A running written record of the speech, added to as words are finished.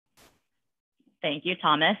Thank you,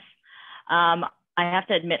 Thomas. I have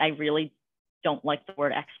to admit, I really don't like the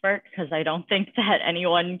word expert because I don't think that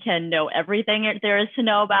anyone can know everything there is to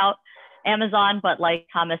know about Amazon. But like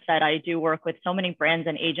Thomas said, I do work with so many brands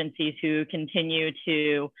and agencies who continue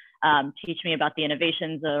to teach me about the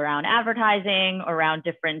innovations around advertising, around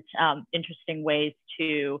different interesting ways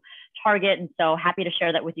to target. And so happy to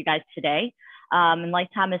share that with you guys today. And like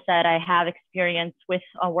Thomas said, I have experience with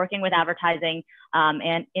working with advertising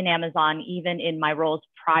and in Amazon, even in my roles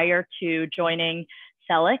prior to joining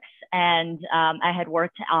Sellics. And I had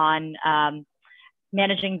worked on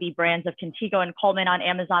managing the brands of Contigo and Coleman on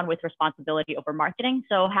Amazon with responsibility over marketing.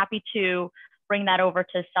 So happy to bring that over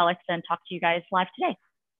to Sellics and talk to you guys live today.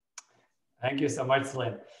 Thank you so much,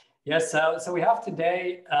 Lynn. Yes, so we have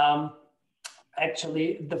today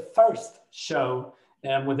actually the first show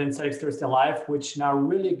within Sellics Thursday Live, which now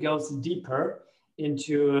really goes deeper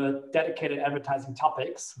into dedicated advertising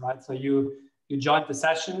topics, right? So you joined the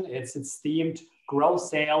session. It's themed grow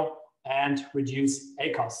sale and reduce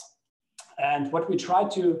ACoS. And what we try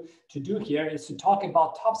to do here is to talk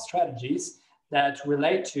about top strategies that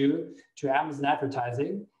relate to Amazon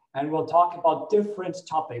advertising. And we'll talk about different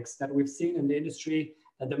topics that we've seen in the industry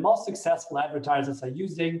that the most successful advertisers are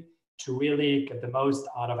using to really get the most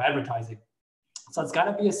out of advertising. So it's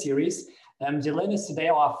gonna be a series. Dylan is today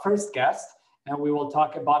our first guest, and we will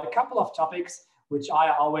talk about a couple of topics which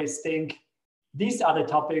I always think these are the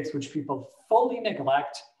topics which people fully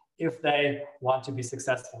neglect if they want to be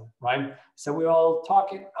successful, right? So we will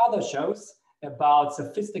talk in other shows about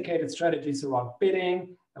sophisticated strategies around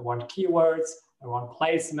bidding, around keywords, around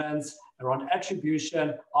placements, around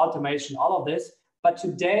attribution, automation, all of this. But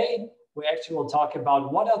today we actually will talk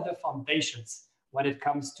about what are the foundations when it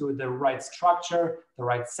comes to the right structure, the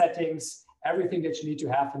right settings, everything that you need to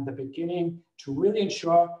have in the beginning to really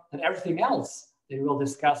ensure that everything else that we'll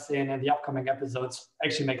discuss in the upcoming episodes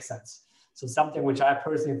actually makes sense. So something which I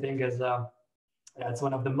personally think is it's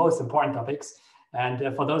one of the most important topics.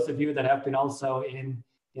 And for those of you that have been also in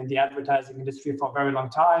the advertising industry for a very long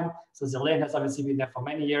time, so Zelene has obviously been there for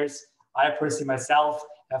many years. I personally myself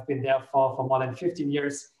have been there for more than 15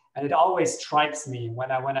 years. And it always strikes me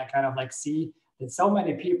when I kind of like see that so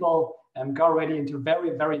many people go already into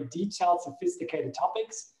very, very detailed, sophisticated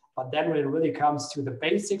topics. But then when it really comes to the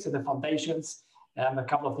basics and the foundations, a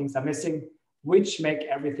couple of things are missing, which make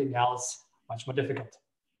everything else much more difficult.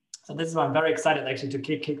 So this is why I'm very excited actually to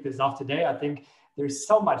kick this off today. I think there's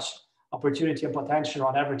so much opportunity and potential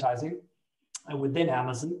on advertising within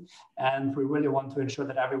Amazon. And we really want to ensure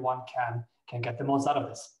that everyone can get the most out of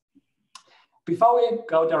this. Before we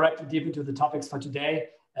go directly deep into the topics for today,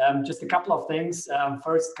 just a couple of things.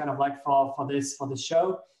 First, kind of like for this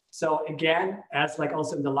show. So again, as like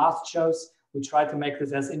also in the last shows, we try to make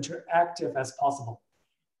this as interactive as possible.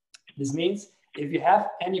 This means if you have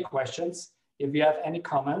any questions, if you have any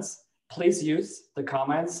comments, please use the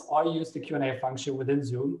comments or use the Q&A function within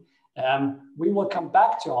Zoom. We will come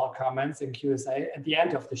back to all comments and Q&A at the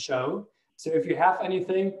end of the show. So if you have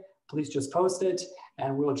anything, please just post it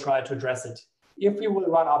and we'll try to address it. If we will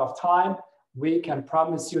run out of time, we can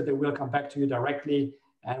promise you that we'll come back to you directly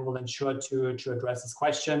and we'll ensure to address this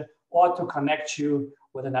question or to connect you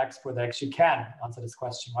with an expert that actually can answer this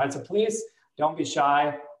question, right? So please don't be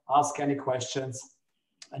shy, ask any questions,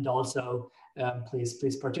 and also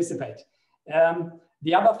please participate.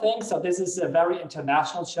 The other thing, so this is a very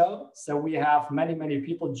international show. So we have many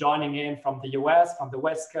people joining in from the US, from the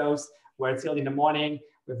West Coast, where it's early in the morning.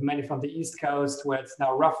 We have many from the East Coast, where it's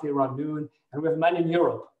now roughly around noon. And we have many in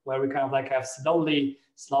Europe, where we kind of like have slowly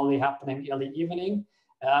happening early evening.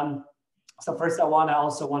 So first I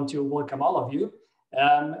also want to welcome all of you.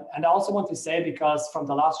 And I also want to say, because from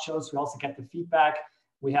the last shows, we also get the feedback.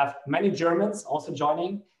 We have many Germans also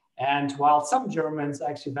joining. And while some Germans are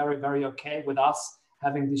actually very, very okay with us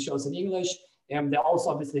having these shows in English, they also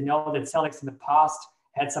obviously know that Sellics in the past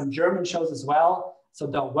had some German shows as well. So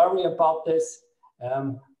don't worry about this.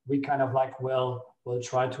 We kind of like will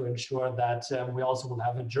try to ensure that we also will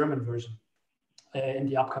have a German version in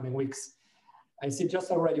the upcoming weeks. I see just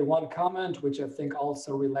already one comment, which I think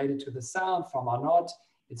also related to the sound from Arnaud.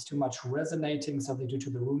 It's too much resonating, something due to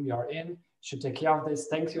the room you are in. Should take care of this.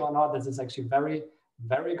 Thank you, Arnaud. This is actually very,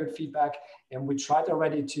 very good feedback. And we tried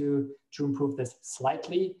already to improve this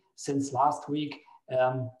slightly since last week.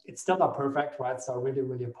 It's still not perfect, right? So I really,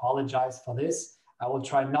 really apologize for this. I will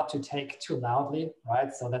try not to take too loudly,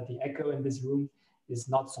 right? So that the echo in this room is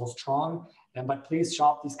not so strong. But please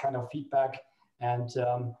shout this kind of feedback. And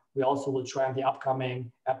we also will try in the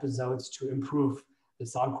upcoming episodes to improve the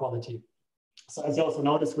sound quality. So as you also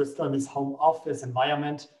notice, we're still in this home office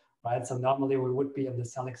environment, right? So normally we would be in the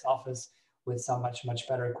Sellics office with some much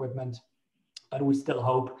better equipment. But we still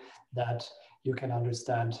hope that you can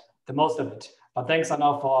understand the most of it. But thanks,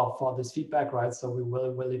 Anna, for this feedback, right? So we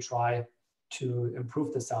will really try to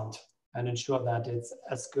improve the sound and ensure that it's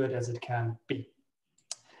as good as it can be.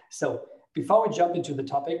 So before we jump into the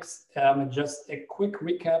topics, just a quick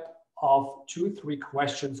recap of 2-3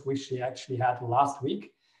 questions which we actually had last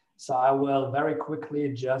week. So I will very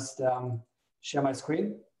quickly just share my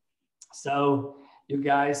screen. So you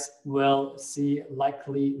guys will see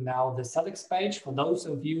likely now the Sellics page. For those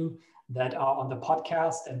of you that are on the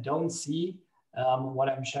podcast and don't see what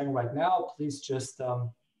I'm sharing right now, please just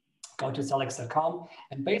go to Sellics.com.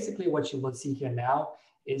 And basically what you will see here now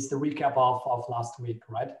is the recap of last week,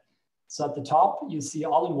 right? So at the top, you see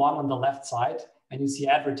all-in-one on the left side, and you see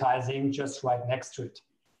advertising just right next to it.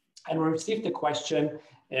 And we received the question,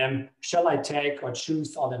 shall I take or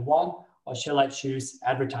choose all-in-one, or shall I choose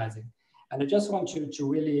advertising? And I just want you to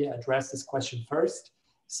really address this question first.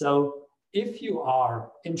 So if you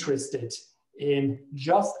are interested in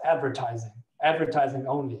just advertising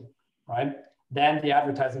only, right, then the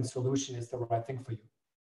advertising solution is the right thing for you.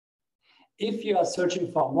 If you are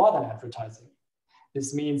searching for more than advertising,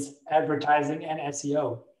 this means advertising and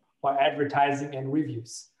SEO, or advertising and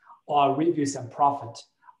reviews, or reviews and profit,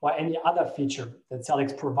 or any other feature that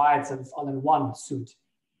Sellics provides as all-in-one suite,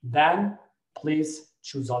 then please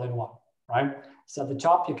choose all-in-one, right? So at the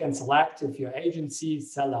top, you can select if you're agency,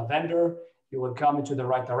 seller, vendor, you will come into the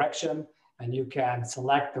right direction, and you can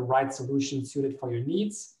select the right solution suited for your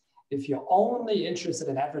needs. If you're only interested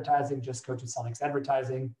in advertising, just go to Sellics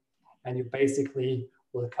Advertising, and you basically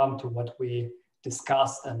will come to what we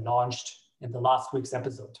discussed and launched in the last week's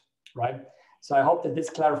episode, right? So I hope that this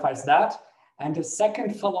clarifies that. And the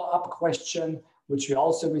second follow-up question, which we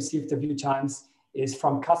also received a few times, is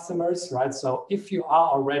from customers, right? So if you are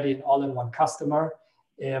already an all-in-one customer,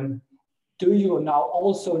 do you now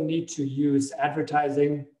also need to use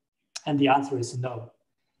advertising? And the answer is no.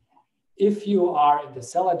 If you are in the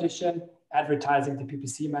Seller Edition, advertising, the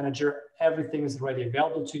PPC Manager, everything is already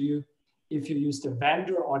available to you. If you use the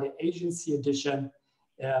vendor or the agency edition,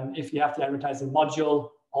 if you have the advertising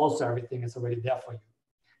module, also everything is already there for you.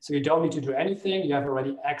 So you don't need to do anything. You have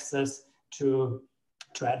already access to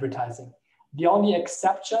advertising. The only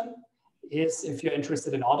exception is if you're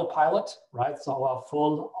interested in Autopilot, right? So our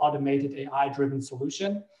full automated AI-driven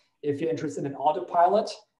solution. If you're interested in Autopilot,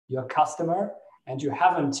 you're a customer, and you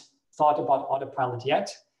haven't thought about Autopilot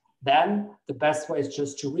yet, then the best way is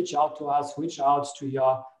just to reach out to us, reach out to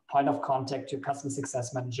your point of contact, your customer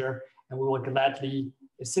success manager, and we will gladly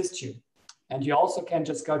assist you. And you also can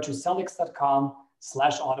just go to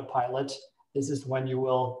sellics.com/autopilot. This is when you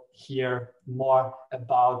will hear more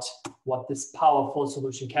about what this powerful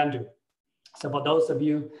solution can do. So for those of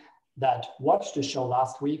you that watched the show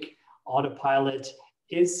last week, Autopilot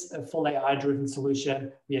is a full AI-driven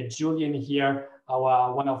solution. We had Julian here,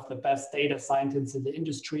 one of the best data scientists in the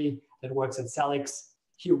industry that works at Sellics.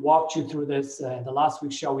 He walked you through this in the last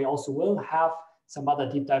week's show. We also will have some other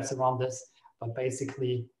deep dives around this. But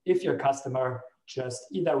basically, if you're a customer,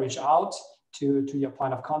 just either reach out to your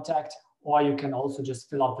point of contact, or you can also just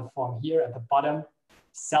fill out the form here at the bottom,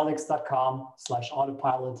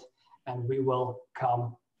 sellics.com/autopilot, and we will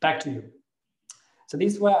come back to you. So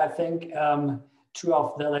these were, I think, two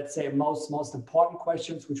of the, let's say, most important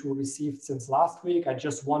questions which we received since last week. I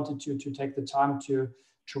just wanted to take the time to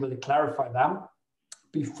really clarify them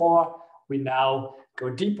before we now go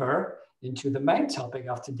deeper into the main topic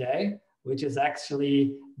of today, which is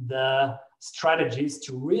actually the strategies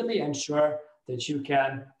to really ensure that you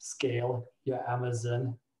can scale your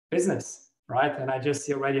Amazon business, right? And I just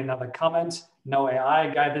see already another comment, no AI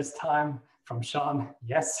guy this time from Sean.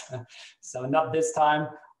 Yes, so not this time,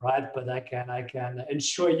 right? But I can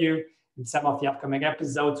assure you in some of the upcoming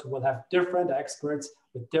episodes, we'll have different experts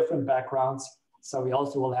with different backgrounds. So we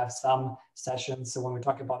also will have some sessions. So when we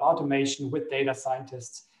talk about automation with data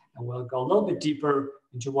scientists, and we'll go a little bit deeper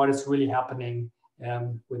into what is really happening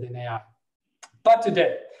within AI. But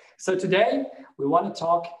today we want to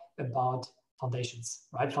talk about foundations,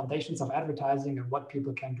 right? Foundations of advertising and what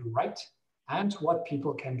people can do right and what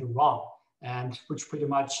people can do wrong, and which pretty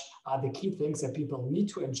much are the key things that people need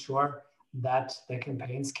to ensure that their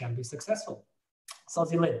campaigns can be successful. So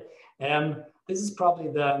Zilin, this is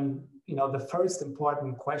probably the first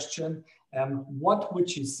important question. What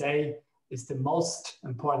would you say is the most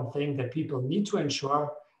important thing that people need to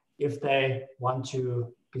ensure if they want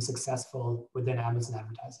to be successful within Amazon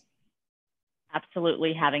advertising?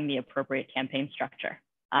 Absolutely having the appropriate campaign structure.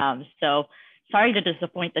 So sorry to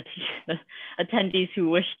disappoint the attendees who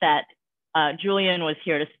wish that Julian was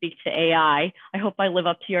here to speak to AI. I hope I live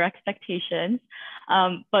up to your expectations.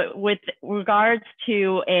 But with regards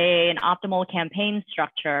to an optimal campaign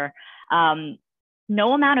structure,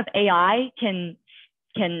 no amount of AI can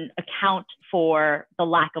account for the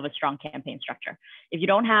lack of a strong campaign structure. If you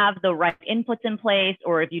don't have the right inputs in place,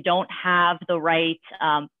 or if you don't have the right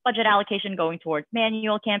budget allocation going towards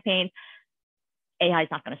manual campaigns, AI is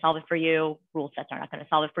not going to solve it for you. Rule sets are not going to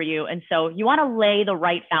solve it for you. And so you want to lay the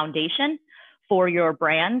right foundation for your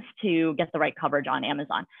brands to get the right coverage on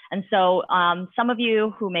Amazon. And so some of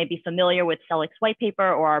you who may be familiar with Sellics white paper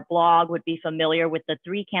or our blog would be familiar with the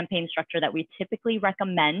 3 campaign structure that we typically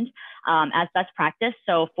recommend as best practice.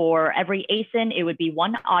 So for every ASIN, it would be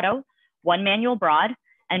 1 auto, 1 manual broad,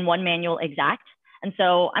 and 1 manual exact. And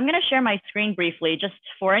so I'm going to share my screen briefly, just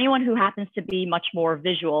for anyone who happens to be much more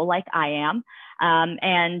visual like I am,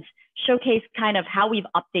 and showcase kind of how we've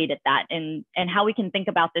updated that and how we can think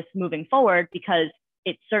about this moving forward, because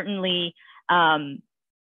it certainly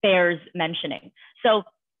bears mentioning. So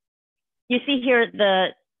you see here the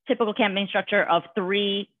typical campaign structure of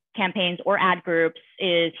 3 campaigns or ad groups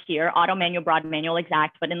is here: auto, manual, broad, manual,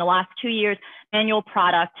 exact. But in the last 2 years, manual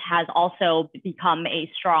product has also become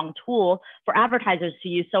a strong tool for advertisers to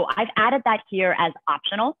use. So I've added that here as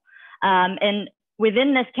optional. And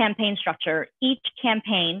within this campaign structure, each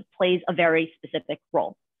campaign plays a very specific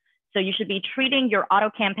role. So you should be treating your auto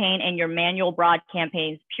campaign and your manual broad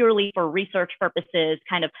campaigns purely for research purposes,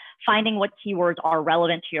 kind of finding what keywords are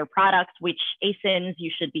relevant to your products, which ASINs you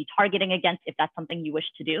should be targeting against if that's something you wish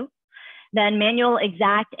to do. Then manual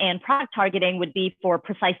exact and product targeting would be for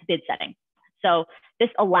precise bid setting. So this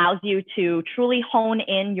allows you to truly hone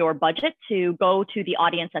in your budget to go to the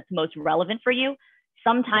audience that's most relevant for you.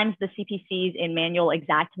 Sometimes the CPCs in manual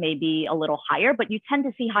exact may be a little higher, but you tend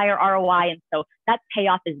to see higher ROI. And so that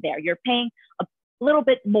payoff is there. You're paying a little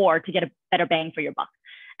bit more to get a better bang for your buck.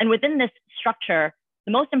 And within this structure,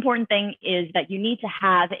 the most important thing is that you need to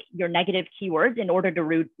have your negative keywords in order to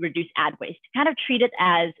reduce ad waste. Kind of treat it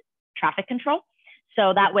as traffic control.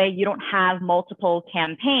 So that way you don't have multiple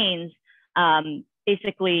campaigns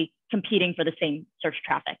basically competing for the same search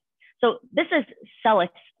traffic. So this is Sellics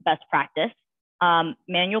best practice.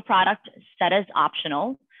 Manual product set as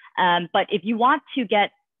optional. But if you want to get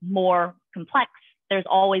more complex, there's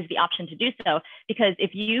always the option to do so, because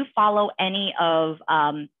if you follow any of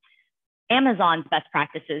Amazon's best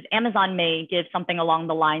practices, Amazon may give something along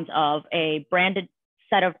the lines of a branded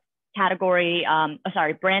set of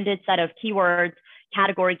branded set of keywords,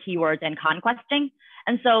 category keywords, and conquesting.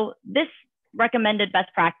 And so this recommended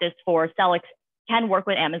best practice for Sellics can work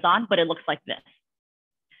with Amazon, but it looks like this.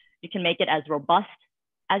 You can make it as robust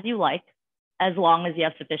as you like, as long as you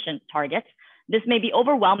have sufficient targets. This may be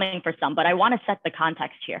overwhelming for some, but I want to set the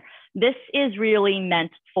context here. This is really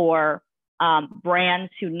meant for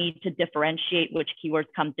brands who need to differentiate which keywords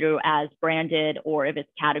come through as branded, or if it's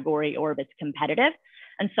category, or if it's competitive.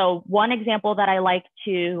 And so one example that I like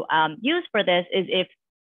to use for this is if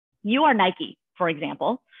you are Nike, for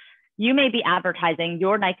example, you may be advertising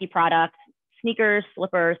your Nike products, sneakers,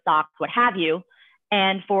 slippers, socks, what have you.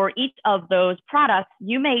 And for each of those products,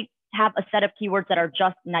 you may have a set of keywords that are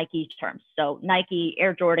just Nike terms. So Nike,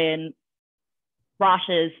 Air Jordan,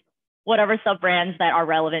 Roshes, whatever sub-brands that are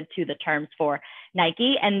relevant to the terms for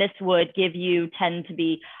Nike. And this would tend to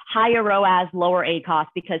be higher ROAS, lower ACoS,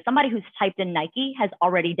 because somebody who's typed in Nike has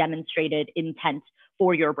already demonstrated intent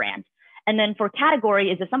for your brand. And then for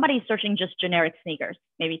category is if somebody's searching just generic sneakers,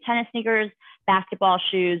 maybe tennis sneakers, basketball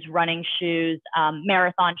shoes, running shoes,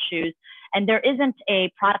 marathon shoes, and there isn't a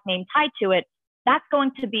product name tied to it, that's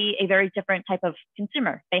going to be a very different type of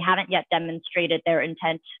consumer. They haven't yet demonstrated their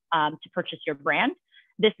intent to purchase your brand.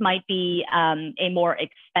 This might be a more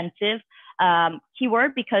expensive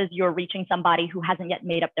keyword because you're reaching somebody who hasn't yet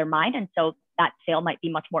made up their mind. And so that sale might be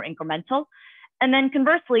much more incremental. And then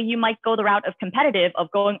conversely, you might go the route of competitive, of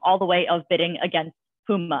going all the way of bidding against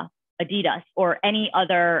Puma, Adidas, or any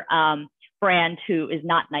other brand who is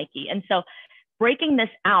not Nike. And so breaking this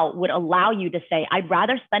out would allow you to say, I'd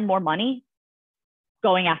rather spend more money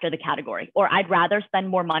going after the category, or I'd rather spend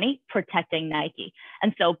more money protecting Nike.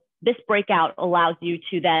 And so this breakout allows you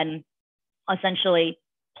to then essentially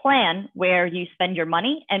plan where you spend your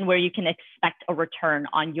money and where you can expect a return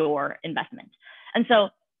on your investment. And so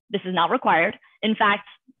this is not required. In fact,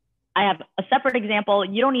 I have a separate example.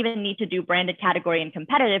 You don't even need to do branded, category, and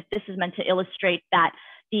competitive. This is meant to illustrate that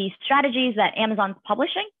the strategies that Amazon's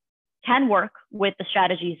publishing can work with the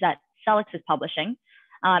strategies that Sellics is publishing.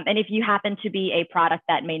 And if you happen to be a product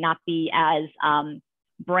that may not be as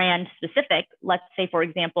brand specific. Let's say, for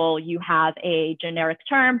example, you have a generic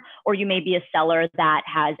term, or you may be a seller that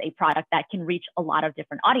has a product that can reach a lot of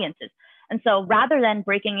different audiences. And so rather than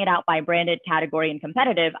breaking it out by branded, category, and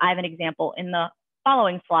competitive, I have an example in the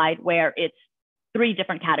following slide where it's 3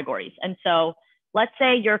 different categories. And so let's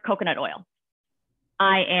say you're coconut oil.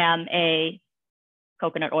 I am a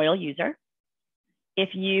coconut oil user. If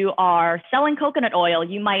you are selling coconut oil,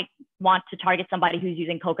 you might want to target somebody who's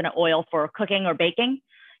using coconut oil for cooking or baking.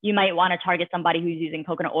 You might want to target somebody who's using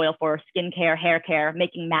coconut oil for skincare, hair care,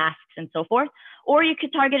 making masks, and so forth. Or you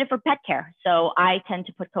could target it for pet care. So I tend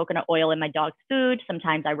to put coconut oil in my dog's food.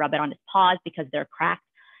 Sometimes I rub it on his paws because they're cracked.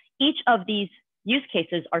 Each of these use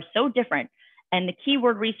cases are so different. And the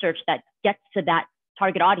keyword research that gets to that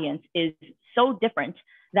target audience is so different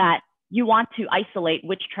that you want to isolate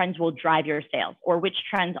which trends will drive your sales or which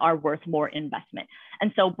trends are worth more investment.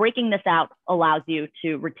 And so breaking this out allows you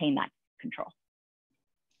to retain that control.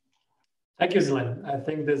 Thank you, Zelin. I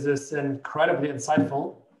think this is incredibly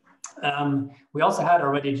insightful. We also had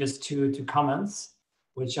already just two comments,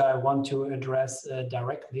 which I want to address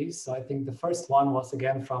directly. So I think the first one was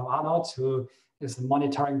again from Arnold, who is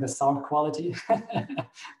monitoring the sound quality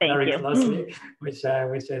very closely, which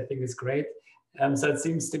I think is great. So it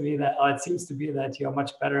seems to be that you're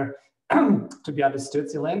much better to be understood,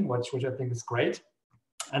 Zelin, which I think is great.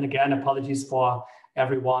 And again, apologies for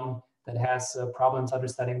everyone that has problems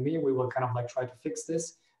understanding me. We will kind of like try to fix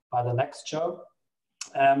this by the next show.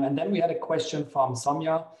 And then we had a question from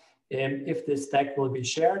Sonia, if this deck will be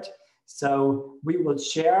shared. So we will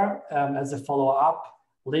share as a follow-up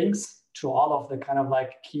links to all of the kind of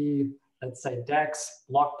like key, let's say, decks,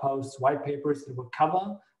 blog posts, white papers that will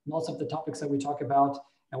cover most of the topics that we talk about.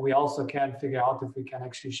 And we also can figure out if we can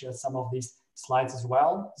actually share some of these slides as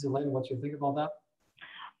well. Zelin, what do you think about that?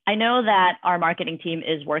 I know that our marketing team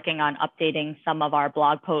is working on updating some of our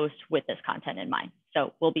blog posts with this content in mind.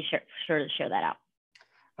 So we'll be sure to share that out.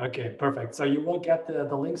 Okay, perfect. So you will get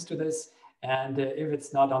the links to this. And if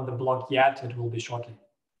it's not on the blog yet, it will be shortly.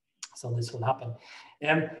 So this will happen.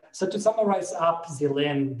 So to summarize up,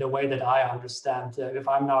 Zelin, the way that I understand, if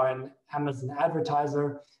I'm now an Amazon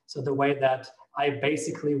advertiser, so the way that I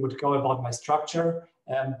basically would go about my structure,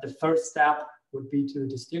 the first step would be to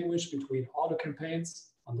distinguish between auto campaigns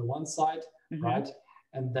on the one side, right?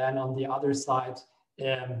 And then on the other side,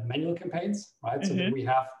 manual campaigns, right? So that we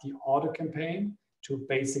have the auto campaign to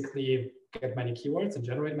basically get many keywords and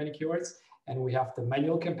generate many keywords. And we have the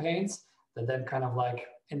manual campaigns that then kind of like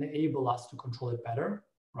enable us to control it better,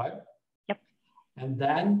 right? Yep. And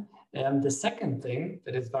then the second thing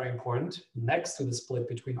that is very important next to the split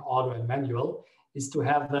between auto and manual is to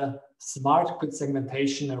have a smart good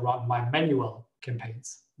segmentation around my manual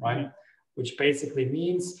campaigns, right? Which basically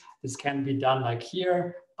means this can be done like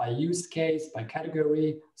here by use case, by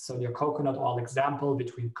category. So your coconut oil example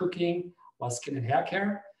between cooking or skin and hair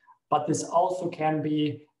care, but this also can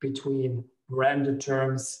be between branded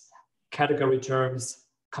terms, category terms,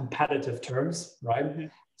 competitive terms, right?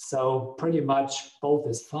 So pretty much both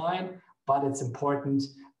is fine, but it's important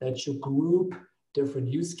that you group different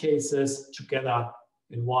use cases together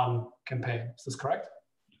in one campaign. Is this correct?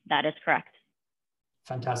 That is correct.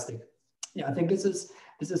 Fantastic. Yeah, I think this is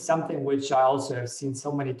something which I also have seen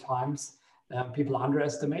so many times. People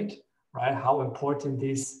underestimate, right, how important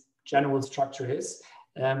this general structure is,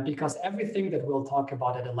 because everything that we'll talk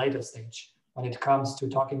about at a later stage, when it comes to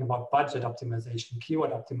talking about budget optimization,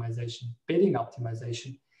 keyword optimization, bidding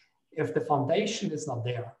optimization, if the foundation is not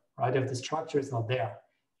there, right, if the structure is not there,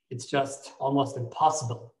 it's just almost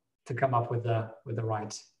impossible to come up with the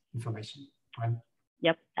right information, right?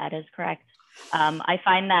 Yep, that is correct. I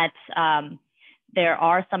find that there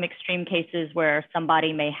are some extreme cases where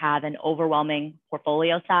somebody may have an overwhelming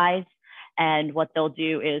portfolio size, and what they'll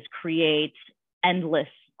do is create endless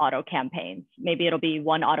auto campaigns. Maybe it'll be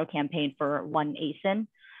one auto campaign for one ASIN.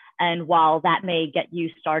 And while that may get you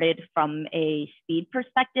started from a speed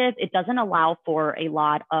perspective, it doesn't allow for a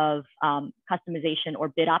lot of customization or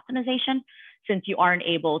bid optimization, since you aren't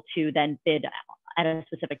able to then bid at a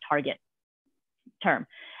specific target term.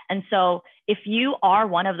 And so if you are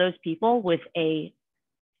one of those people with a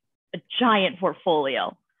giant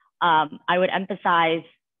portfolio, I would emphasize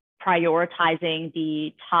prioritizing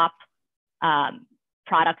the top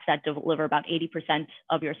products that deliver about 80%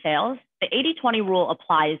 of your sales. The 80-20 rule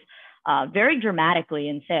applies very dramatically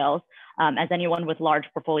in sales, as anyone with large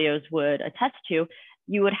portfolios would attest to.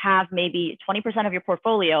 You would have maybe 20% of your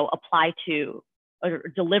portfolio apply to or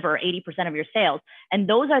deliver 80% of your sales, and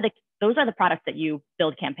those are the products that you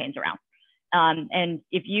build campaigns around. And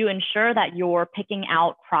if you ensure that you're picking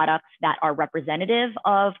out products that are representative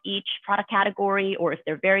of each product category, or if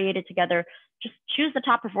they're variated together, just choose the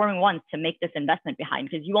top performing ones to make this investment behind,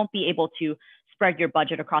 because you won't be able to spread your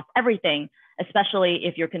budget across everything, especially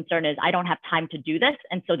if your concern is, I don't have time to do this.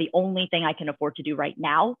 And so the only thing I can afford to do right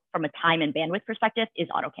now from a time and bandwidth perspective is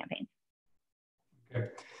auto campaigns. Okay.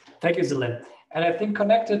 Thank you, Celine. And I think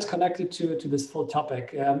connected to this full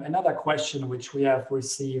topic, another question which we have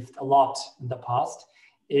received a lot in the past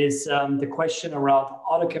is the question around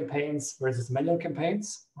auto campaigns versus manual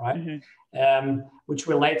campaigns, right? Mm-hmm. Which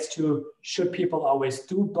relates to, should people always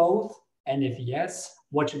do both? And if yes,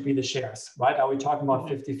 what should be the shares, right? Are we talking about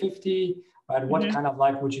 50-50, right? What kind of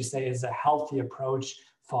would you say is a healthy approach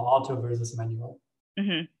for auto versus manual?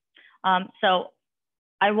 So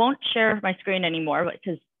I won't share my screen anymore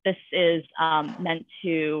because this is meant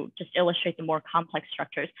to just illustrate the more complex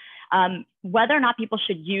structures. Whether or not people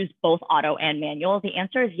should use both auto and manual, the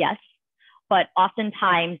answer is yes. But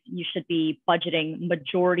oftentimes you should be budgeting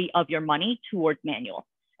majority of your money towards manual.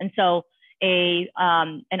 And so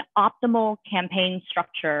an optimal campaign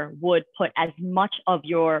structure would put as much of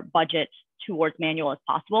your budget towards manual as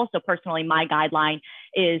possible. So personally, my guideline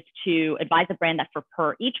is to advise a brand that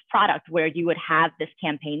for each product where you would have this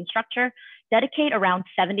campaign structure, dedicate around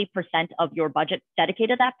 70% of your budget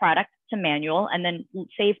dedicated to that product to manual, and then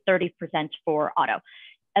save 30% for auto.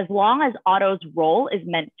 As long as auto's role is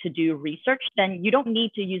meant to do research, then you don't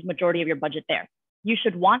need to use majority of your budget there. You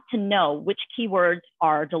should want to know which keywords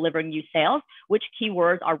are delivering you sales, which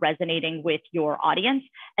keywords are resonating with your audience,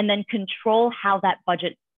 and then control how that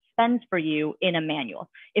budget spends for you in a manual.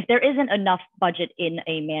 If there isn't enough budget in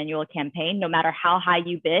a manual campaign, no matter how high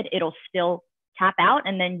you bid, it'll still tap out,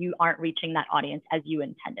 and then you aren't reaching that audience as you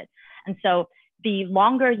intended. And so the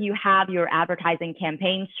longer you have your advertising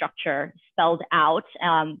campaign structure spelled out,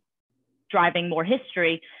 driving more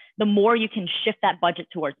history, the more you can shift that budget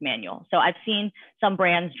towards manual. So I've seen some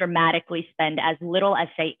brands dramatically spend as little as,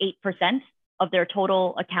 say, 8% of their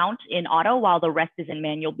total account in auto, while the rest is in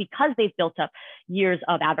manual, because they've built up years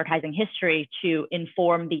of advertising history to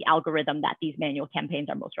inform the algorithm that these manual campaigns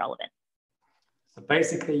are most relevant. So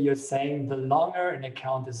basically you're saying the longer an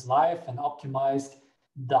account is live and optimized,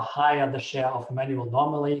 the higher the share of manual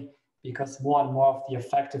normally, because more and more of the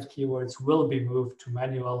effective keywords will be moved to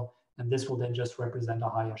manual, and this will then just represent a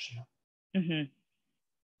higher share.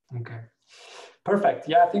 Okay. Perfect.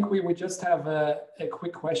 Yeah, I think we just have a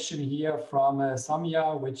quick question here from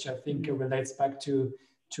Samia, which I think relates back to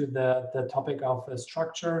the topic of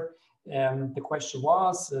structure. The question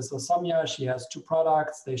was, so Samia, she has two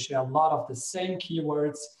products. They share a lot of the same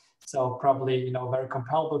keywords. So probably, very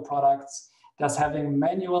comparable products. Does having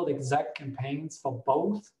manual exact campaigns for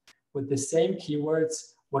both with the same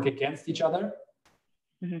keywords work against each other?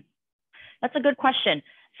 That's a good question.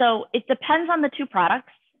 So it depends on the two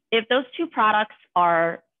products. If those two products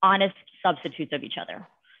are honest substitutes of each other,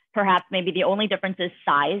 perhaps maybe the only difference is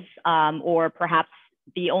size, or perhaps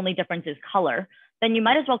the only difference is color, then you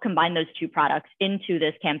might as well combine those two products into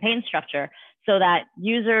this campaign structure so that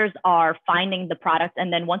users are finding the product.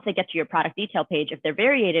 And then once they get to your product detail page, if they're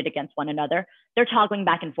variated against one another, they're toggling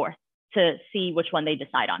back and forth to see which one they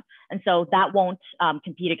decide on. And so that won't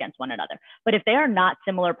compete against one another. But if they are not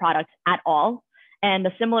similar products at all, and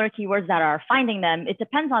the similar keywords that are finding them, it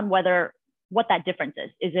depends on what that difference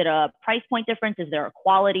is. Is it a price point difference? Is there a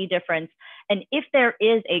quality difference? And if there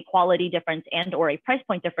is a quality difference and or a price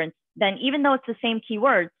point difference, then even though it's the same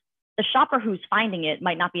keywords, the shopper who's finding it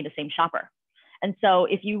might not be the same shopper. And so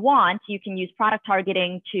if you want, you can use product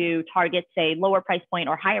targeting to target, say, lower price point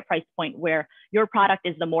or higher price point where your product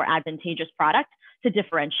is the more advantageous product to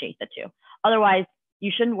differentiate the two. Otherwise,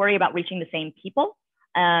 you shouldn't worry about reaching the same people,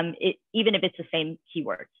 even if it's the same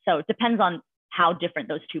keyword. So it depends on how different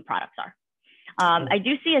those two products are. I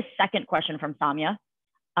do see a second question from Samia.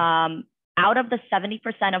 Out of the 70%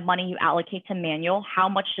 of money you allocate to manual, how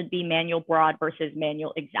much should be manual broad versus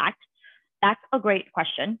manual exact? That's a great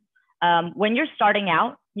question. When you're starting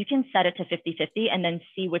out, you can set it to 50-50 and then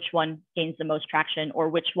see which one gains the most traction or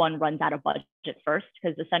which one runs out of budget first.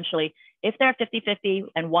 Because essentially, if they're 50-50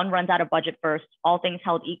 and one runs out of budget first, all things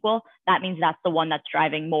held equal, that means that's the one that's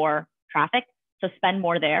driving more traffic. So spend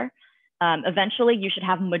more there. Eventually, you should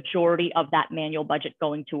have majority of that manual budget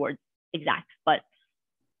going towards exact, but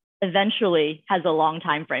eventually has a long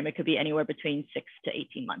time frame. It could be anywhere between 6 to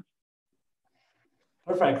 18 months.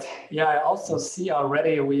 Perfect. Yeah, I also see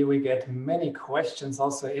already we get many questions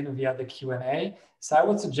also in via the Q&A. So I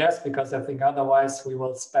would suggest, because I think otherwise we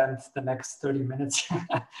will spend the next 30 minutes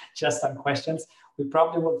just on questions, we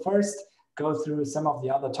probably will first go through some of the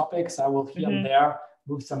other topics. I will here and there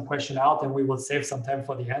move some question out, and we will save some time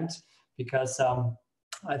for the end, because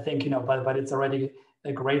I think, but it's already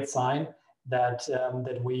a great sign that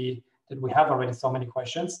that we have already so many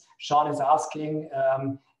questions. Sean is asking,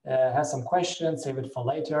 has some questions, save it for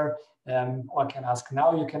later, or can ask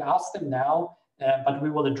now. You can ask them now, but we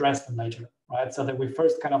will address them later, right? So that we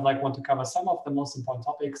first kind of like want to cover some of the most important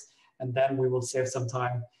topics, and then we will save some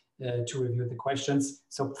time to review the questions.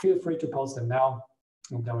 So feel free to post them now,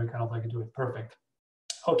 and then we kind of like do it. Perfect.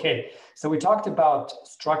 Okay, so we talked about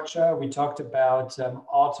structure. We talked about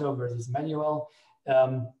auto versus manual.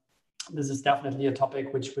 This is definitely a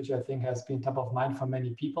topic which I think has been top of mind for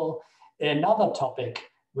many people. Another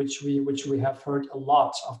topic which we have heard a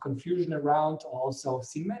lot of confusion around, also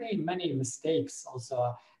see many mistakes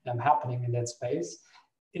also happening in that space,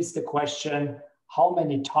 is the question, how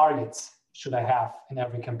many targets should I have in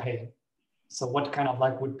every campaign? So what kind of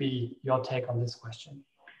like would be your take on this question?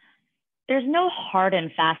 There's no hard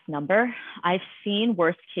and fast number. I've seen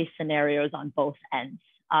worst case scenarios on both ends.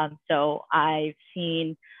 So I've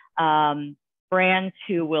seen brands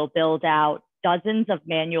who will build out dozens of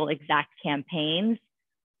manual exact campaigns,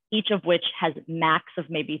 each of which has max of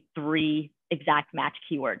maybe 3 exact match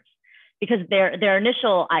keywords. Because their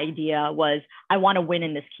initial idea was, I want to win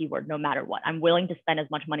in this keyword no matter what. I'm willing to spend as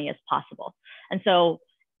much money as possible. And so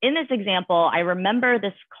in this example, I remember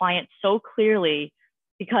this client so clearly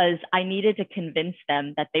because I needed to convince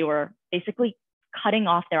them that they were basically cutting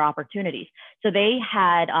off their opportunities. So they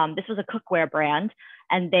had, this was a cookware brand,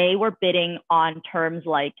 and they were bidding on terms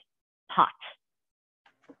like pot,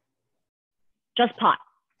 just pot,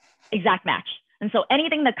 exact match. And so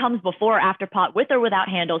anything that comes before or after pot, with or without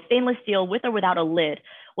handle, stainless steel, with or without a lid,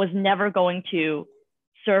 was never going to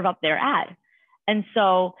serve up their ad. And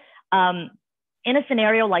so in a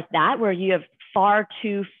scenario like that, where you have far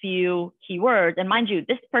too few keywords, and mind you,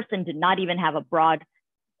 this person did not even have a broad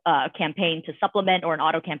campaign to supplement or an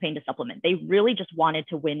auto campaign to supplement. They really just wanted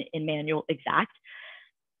to win in manual exact.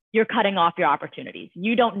 You're cutting off your opportunities.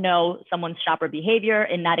 You don't know someone's shopper behavior.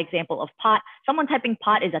 In that example of pot, someone typing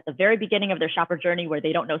pot is at the very beginning of their shopper journey, where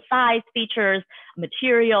they don't know size, features,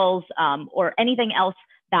 materials, or anything else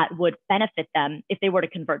that would benefit them if they were to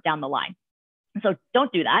convert down the line. So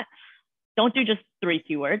don't do that. Don't do just 3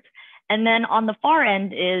 keywords. And then on the far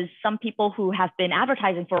end is some people who have been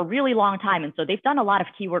advertising for a really long time. And so they've done a lot of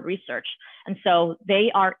keyword research. And so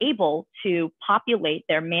they are able to populate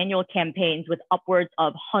their manual campaigns with upwards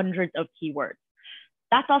of hundreds of keywords.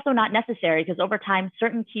 That's also not necessary, because over time,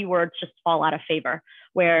 certain keywords just fall out of favor,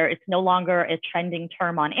 where it's no longer a trending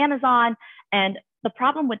term on Amazon. And the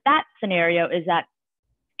problem with that scenario is that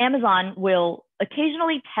Amazon will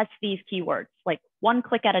occasionally test these keywords, like 1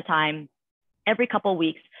 click at a time, every couple of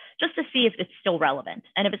weeks, just to see if it's still relevant.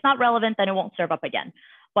 And if it's not relevant, then it won't serve up again.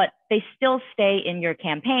 But they still stay in your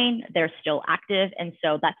campaign. They're still active. And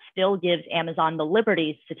so that still gives Amazon the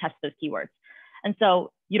liberties to test those keywords. And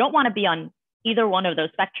so you don't want to be on either one of those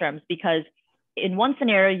spectrums, because in one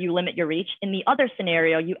scenario, you limit your reach. In the other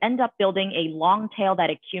scenario, you end up building a long tail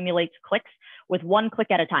that accumulates clicks with 1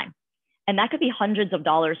 click at a time. And that could be hundreds of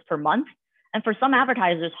dollars per month. And for some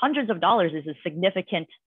advertisers, hundreds of dollars is a significant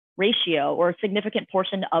ratio or a significant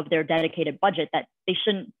portion of their dedicated budget that they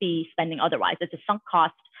shouldn't be spending otherwise. It's a sunk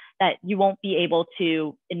cost that you won't be able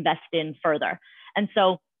to invest in further. And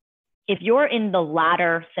so if you're in the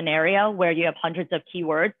latter scenario where you have hundreds of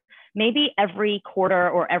keywords, maybe every quarter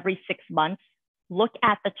or every 6 months, look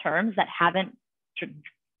at the terms that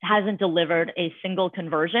hasn't delivered a single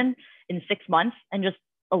conversion in 6 months and just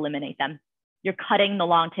eliminate them. You're cutting the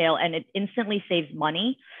long tail, and it instantly saves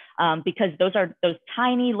money, because those are those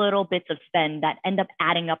tiny little bits of spend that end up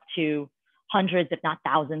adding up to hundreds, if not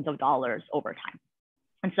thousands of dollars over time.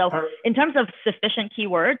 And so in terms of sufficient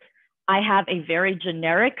keywords, I have a very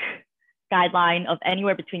generic guideline of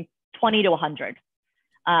anywhere between 20 to 100.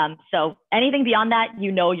 So anything beyond that,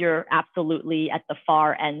 you're absolutely at the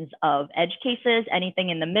far ends of edge cases.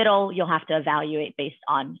 Anything in the middle, you'll have to evaluate based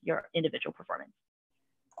on your individual performance.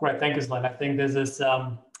 Great, thank you, Selene. I think this is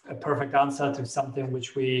a perfect answer to something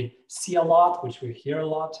which we see a lot, which we hear a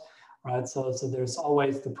lot, right? So there's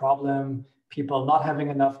always the problem, people not having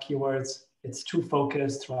enough keywords. It's too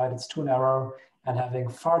focused, right? It's too narrow, and having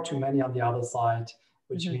far too many on the other side,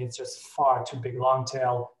 which means just far too big long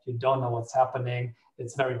tail. You don't know what's happening.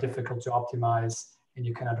 It's very difficult to optimize, and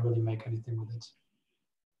you cannot really make anything with it.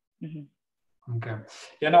 Okay.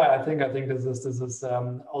 Yeah, no, I think this is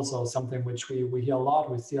also something which we hear a lot,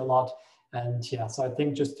 we see a lot. And yeah, so I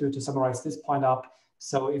think just to summarize this point up,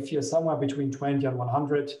 so if you're somewhere between 20 and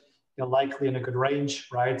 100, you're likely in a good range,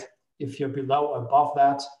 right? If you're below or above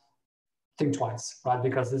that, think twice, right?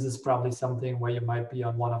 Because this is probably something where you might be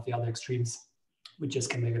on one of the other extremes, which just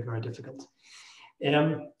can make it very difficult.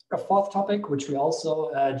 A fourth topic, which we also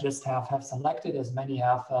just have selected, as many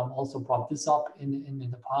have also brought this up in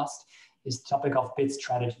the past, is the topic of bid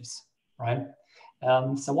strategies, right?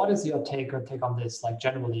 So what is your take on this? Like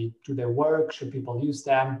generally, do they work? Should people use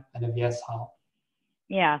them? And if yes, how?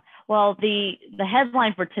 Yeah, well, the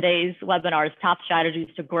headline for today's webinar is top strategies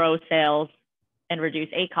to grow sales and reduce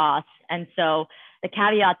ACoS. And so the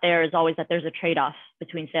caveat there is always that there's a trade-off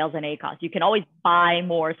between sales and ACoS. You can always buy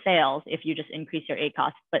more sales if you just increase your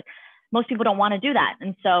ACoS, but most people don't want to do that.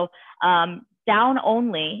 And so down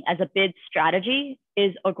only as a bid strategy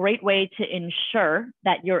is a great way to ensure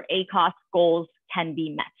that your ACoS goals can be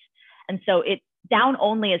met. And so it down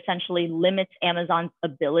only essentially limits Amazon's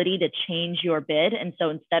ability to change your bid. And so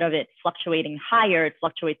instead of it fluctuating higher, it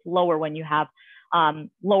fluctuates lower when you have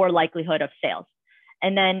lower likelihood of sales.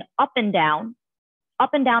 And then up and down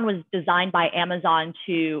was designed by Amazon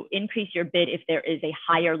to increase your bid if there is a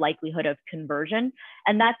higher likelihood of conversion.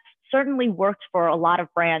 And that's certainly worked for a lot of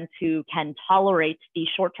brands who can tolerate the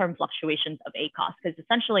short-term fluctuations of ACoS, because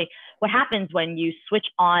essentially what happens when you switch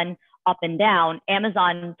on up and down,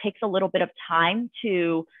 Amazon takes a little bit of time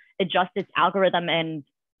to adjust its algorithm and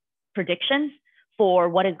predictions for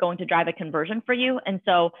what is going to drive a conversion for you. And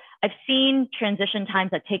so I've seen transition times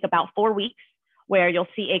that take about 4 weeks where you'll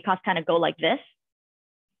see ACoS kind of go like this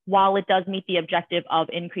while it does meet the objective of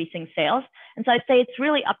increasing sales. And so I'd say it's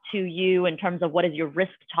really up to you in terms of what is your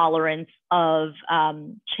risk tolerance of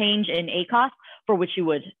change in ACoS for which you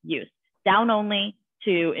would use. Down only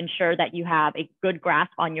to ensure that you have a good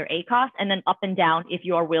grasp on your ACoS, and then up and down if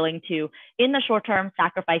you are willing to, in the short term,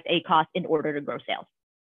 sacrifice ACoS in order to grow sales.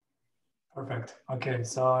 Perfect. Okay,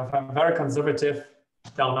 so if I'm very conservative,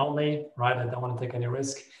 down only, right? I don't want to take any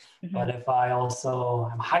risk. Mm-hmm. But if I also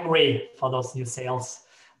am hungry for those new sales,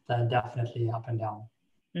 then definitely up and down.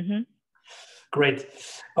 Mm-hmm. Great.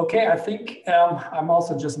 Okay, I think I'm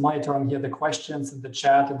also just monitoring here the questions in the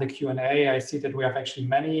chat and the Q&A. I see that we have actually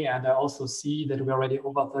many, and I also see that we're already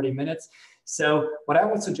over 30 minutes. So what I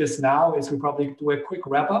would suggest now is we probably do a quick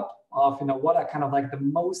wrap up of what are kind of like the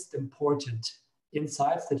most important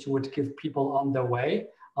insights that you would give people on the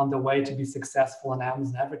way to be successful in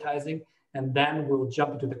Amazon advertising. And then we'll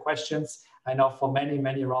jump into the questions. I know for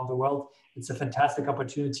many around the world, it's a fantastic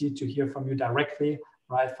opportunity to hear from you directly,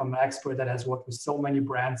 right, from an expert that has worked with so many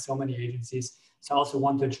brands, so many agencies. So I also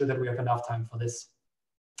want to ensure that we have enough time for this.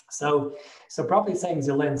 So probably saying,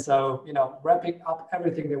 Zelin, so, wrapping up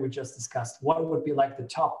everything that we just discussed, what would be like the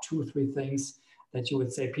top 2 or 3 things that you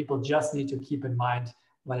would say people just need to keep in mind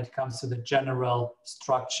when it comes to the general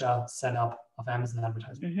structure setup of Amazon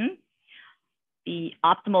advertising? Mm-hmm. The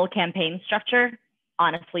optimal campaign structure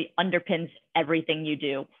honestly underpins everything you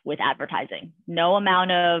do with advertising. No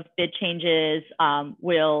amount of bid changes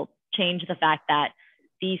will change the fact that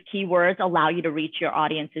these keywords allow you to reach your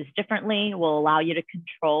audiences differently, will allow you to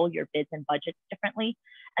control your bids and budgets differently.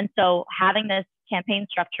 And so having this campaign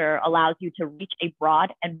structure allows you to reach a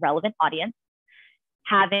broad and relevant audience.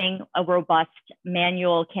 Having a robust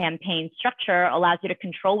manual campaign structure allows you to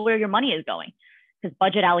control where your money is going, because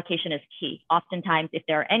budget allocation is key. Oftentimes, if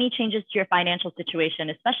there are any changes to your financial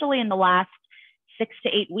situation, especially in the last 6 to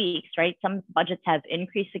 8 weeks, right? Some budgets have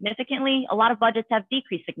increased significantly. A lot of budgets have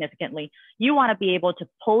decreased significantly. You want to be able to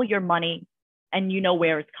pull your money and you know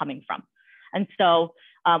where it's coming from. And so,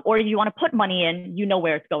 or you want to put money in, you know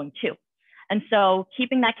where it's going to. And so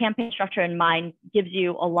keeping that campaign structure in mind gives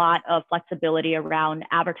you a lot of flexibility around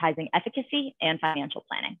advertising efficacy and financial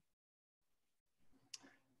planning.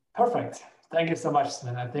 Perfect. Thank you so much,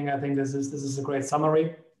 Sven. I think this is a great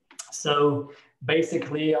summary. So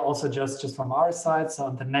basically, also just from our side, so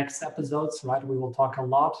on the next episodes, right, we will talk a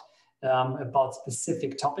lot about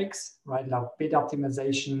specific topics, right, like bid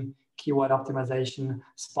optimization, keyword optimization,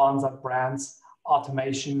 sponsored brands,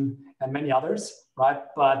 automation, and many others, right?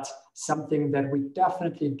 But something that we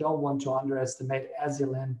definitely don't want to underestimate, as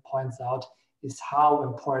Yelene points out, is how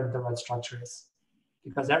important the right structure is.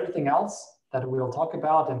 Because everything else that we'll talk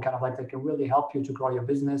about and kind of like that can really help you to grow your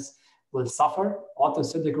business will suffer, or to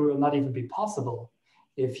some degree will not even be possible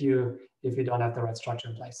if you don't have the right structure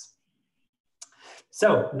in place.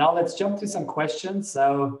 So now let's jump to some questions.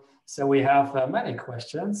 So we have many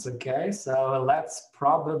questions. Okay, so let's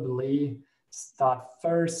probably start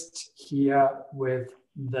first here with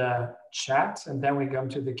the chat, and then we go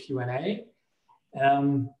to the Q&A.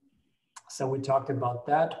 So we talked about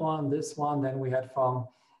that one, this one. Then we had from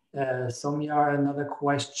Somyar another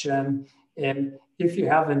question. If you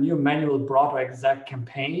have a new manual broad or exact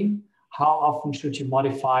campaign, how often should you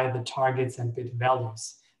modify the targets and bid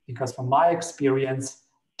values? Because from my experience,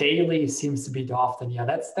 daily seems to be the often. Yeah,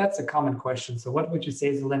 that's a common question. So what would you say,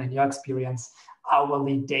 Zelin, in your experience,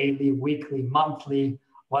 hourly, daily, weekly, monthly?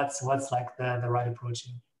 What's like the right approach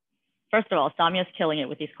here? First of all, Samya's killing it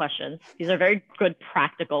with these questions. These are very good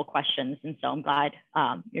practical questions, and so I'm glad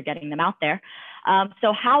you're getting them out there.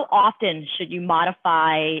 So how often should you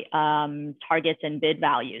modify targets and bid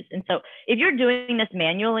values? And so if you're doing this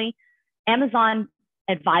manually, Amazon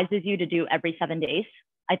advises you to do every 7 days.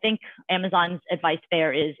 I think Amazon's advice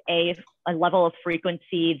there is a level of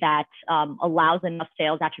frequency that allows enough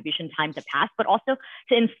sales attribution time to pass, but also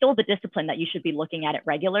to instill the discipline that you should be looking at it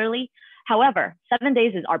regularly. However, 7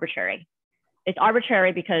 days is arbitrary. It's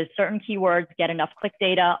arbitrary because certain keywords get enough click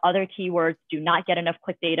data, other keywords do not get enough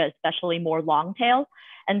click data, especially more long tail.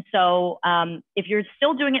 And so if you're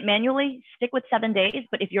still doing it manually, stick with 7 days.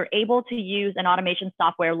 But if you're able to use an automation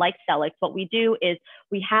software like Sellics, what we do is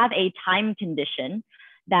we have a time condition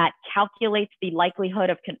that calculates the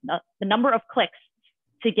likelihood of the number of clicks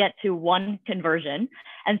to get to one conversion.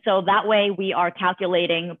 And so that way we are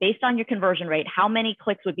calculating based on your conversion rate, how many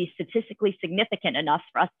clicks would be statistically significant enough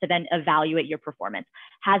for us to then evaluate your performance.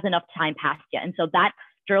 Has enough time passed yet? And so that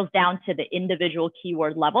drills down to the individual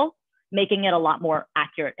keyword level, making it a lot more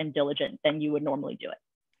accurate and diligent than you would normally do it.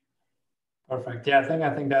 Perfect. Yeah,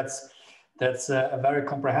 I think that's a very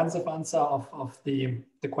comprehensive answer of the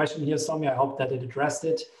question here, Soumya. I hope that it addressed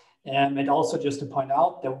it. And also just to point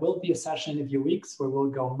out, there will be a session in a few weeks where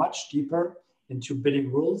we'll go much deeper into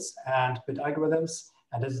bidding rules and bid algorithms.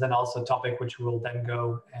 And this is then also a topic which we'll then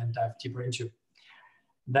go and dive deeper into.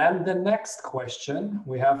 Then the next question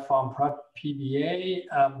we have from PBA.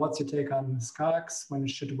 What's your take on SCARX? When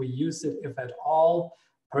should we use it, if at all?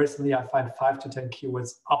 Personally, I find 5 to 10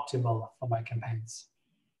 keywords optimal for my campaigns.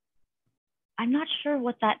 I'm not sure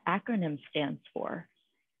what that acronym stands for.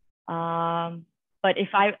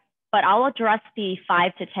 But I'll address the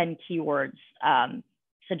 5 to 10 keywords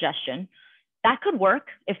suggestion. That could work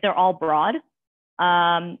if they're all broad.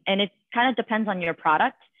 And it kind of depends on your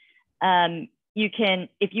product.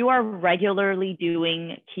 If you are regularly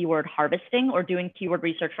doing keyword harvesting or doing keyword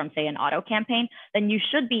research from, say, an auto campaign, then you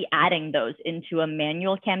should be adding those into a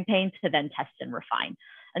manual campaign to then test and refine.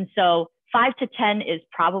 And so 5 to 10 is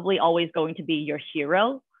probably always going to be your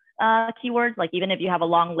hero keywords. Like even if you have a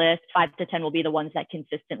long list, 5 to 10 will be the ones that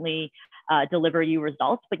consistently deliver you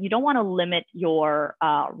results, but you don't want to limit your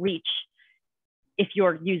reach if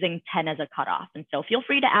you're using 10 as a cutoff. And so feel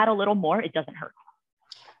free to add a little more, it doesn't hurt.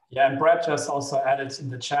 Yeah, and Brad just also added in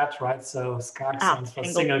the chat, right? So SCARX stands for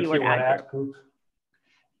single keyword ad group.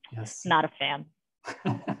 Yes. Not a fan.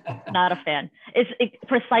 Not a fan. It's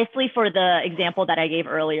precisely for the example that I gave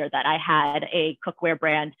earlier that I had a cookware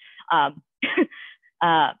brand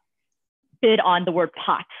bid on the word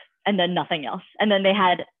pot and then nothing else. And then they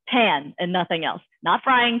had pan and nothing else. Not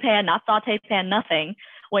frying pan, not saute pan, nothing.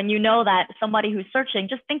 When you know that somebody who's searching,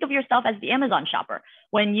 just think of yourself as the Amazon shopper.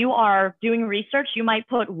 When you are doing research, you might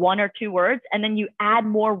put 1 or 2 words and then you add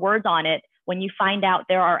more words on it when you find out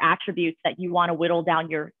there are attributes that you want to whittle down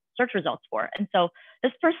your search results for. And so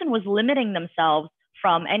this person was limiting themselves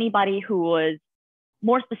from anybody who was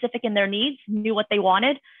more specific in their needs, knew what they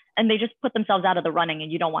wanted, and they just put themselves out of the running,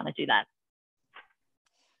 and you don't want to do that.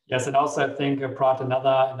 Yes, and also I think Prat,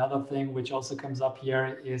 another thing which also comes up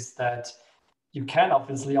here is that you can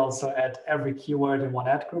obviously also add every keyword in one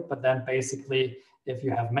ad group, but then basically if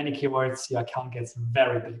you have many keywords, your account gets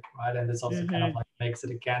very big, right? And this also kind of like makes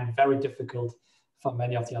it again very difficult for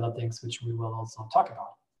many of the other things which we will also talk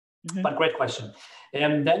about. But great question.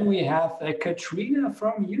 And then we have Katrina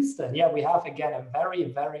from Houston. Yeah, we have again a very,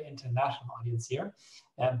 very international audience here.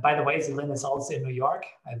 And by the way, Zelin is also in New York.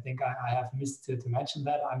 I think I have missed to mention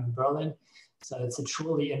that. I'm in Berlin. So it's a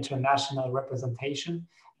truly international representation.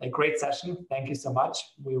 A great session. Thank you so much.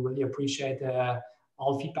 We really appreciate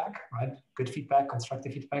all feedback, right? Good feedback,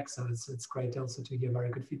 constructive feedback. So it's great also to hear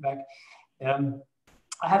very good feedback.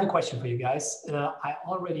 I have a question for you guys. I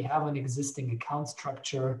already have an existing account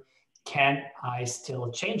structure. Can I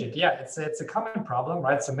still change it? Yeah, it's a common problem,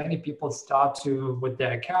 right? So many people start with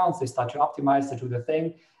their accounts, they start to optimize, they do the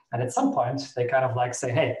thing. And at some point they kind of like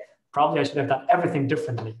say, hey, probably I should have done everything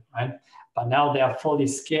differently, right? But now they are fully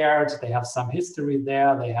scared. They have some history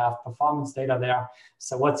there. They have performance data there.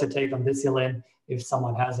 So what's your take on this, Zelin, if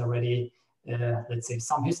someone has already, let's say,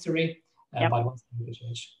 some history, but wants to make a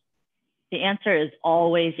change? The answer is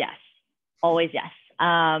always yes. Always yes.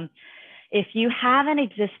 If you have an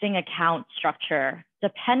existing account structure,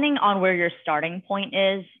 depending on where your starting point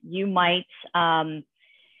is, you might,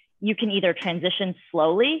 you can either transition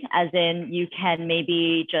slowly, as in you can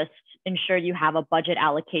maybe just ensure you have a budget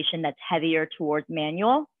allocation that's heavier towards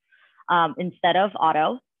manual. instead of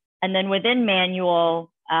auto. And then within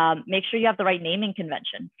manual, make sure you have the right naming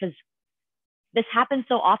convention, because this happens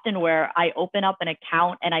so often where I open up an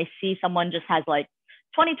account and I see someone just has like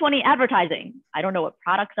 2020 advertising. I don't know what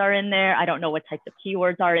products are in there. I don't know what types of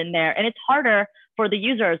keywords are in there. And it's harder for the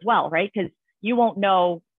user as well, right? Because you won't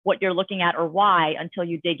know what you're looking at or why until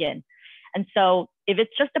you dig in. And so if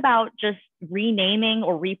it's just about just renaming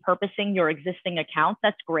or repurposing your existing accounts,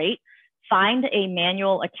 that's great. Find a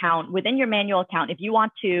manual account. Within your manual account, if you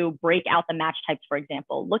want to break out the match types, for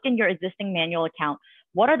example, look in your existing manual account.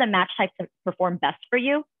 What are the match types that perform best for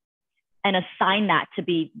you? And assign that to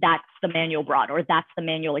be, that's the manual broad or that's the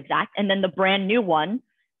manual exact. And then the brand new one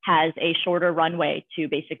has a shorter runway to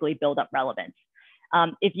basically build up relevance.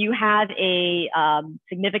 If you have a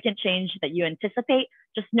significant change that you anticipate,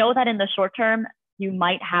 just know that in the short term, you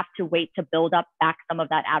might have to wait to build up back some of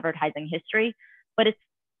that advertising history, but it's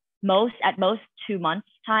at most 2 months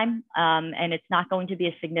time. And it's not going to be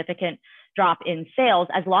a significant drop in sales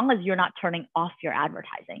as long as you're not turning off your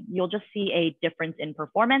advertising. You'll just see a difference in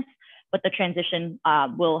performance, but the transition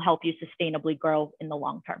will help you sustainably grow in the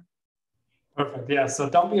long term. Perfect. Yeah. So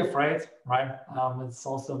don't be afraid, right? It's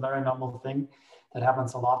also a very normal thing that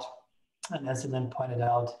happens a lot. And as Lynn pointed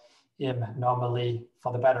out, normally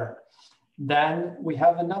for the better. Then we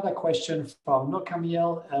have another question from Nur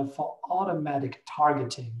Camille for automatic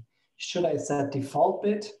targeting. Should I set default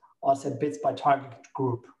bid or set bids by target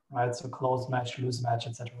group, right? So close match, lose match,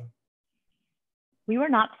 etc. We were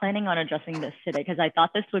not planning on addressing this today because I thought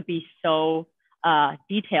this would be so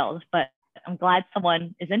detailed, but I'm glad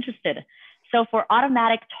someone is interested. So for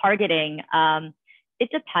automatic targeting, it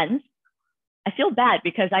depends. I feel bad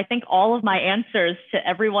because I think all of my answers to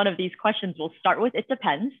every one of these questions will start with it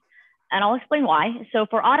depends. And I'll explain why. So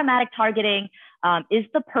for automatic targeting, is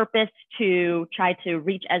the purpose to try to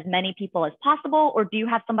reach as many people as possible, or do you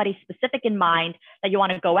have somebody specific in mind that you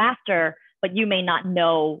want to go after, but you may not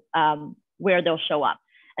know where they'll show up?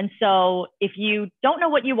 And so if you don't know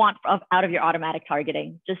what you want out of your automatic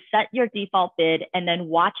targeting, just set your default bid and then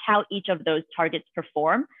watch how each of those targets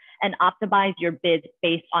perform and optimize your bids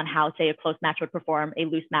based on how, say, a close match would perform, a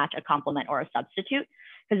loose match, a complement, or a substitute,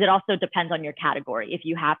 because it also depends on your category. If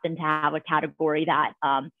you happen to have a category that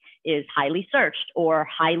is highly searched or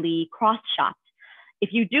highly cross-shopped, if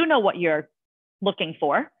you do know what you're looking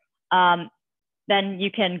for, then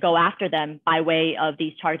you can go after them by way of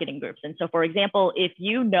these targeting groups. And so, for example, if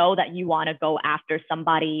you know that you want to go after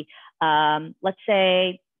somebody, let's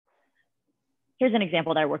say, here's an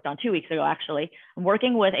example that I worked on 2 weeks ago, actually. I'm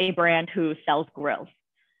working with a brand who sells grills.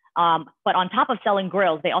 But on top of selling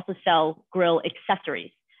grills, they also sell grill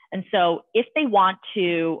accessories. And so if they want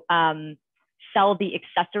to sell the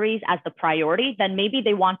accessories as the priority, then maybe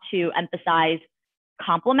they want to emphasize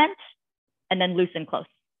complement and then loose and close,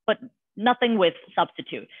 but nothing with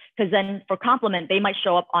substitute. Because then for complement, they might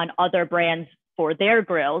show up on other brands for their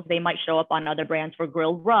grills. They might show up on other brands for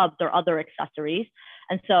grill rubs or other accessories.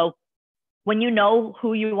 And so when you know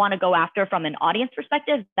who you want to go after from an audience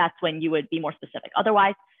perspective, that's when you would be more specific.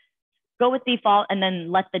 Otherwise, go with default and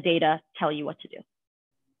then let the data tell you what to do.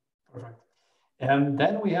 Perfect. And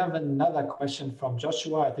then we have another question from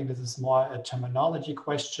Joshua. I think this is more a terminology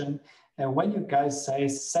question. And when you guys say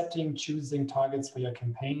choosing targets for your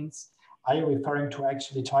campaigns, are you referring to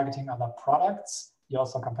actually targeting other products,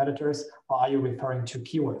 also competitors, or are you referring to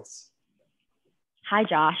keywords? Hi,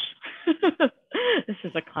 Josh. This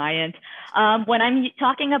is a client. When I'm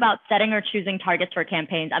talking about setting or choosing targets for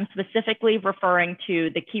campaigns, I'm specifically referring to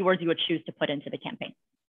the keywords you would choose to put into the campaign.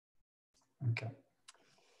 Okay.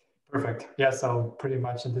 Perfect. Yeah, so pretty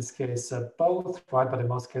much in this case, both, right? But in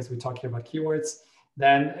most cases, we're talking about keywords.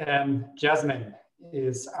 Then Jasmine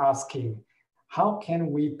is asking, how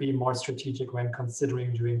can we be more strategic when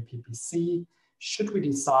considering doing PPC? Should we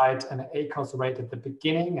decide an ACoS rate at the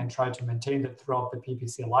beginning and try to maintain that throughout the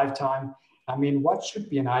PPC lifetime? I mean, what should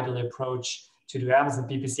be an ideal approach to do Amazon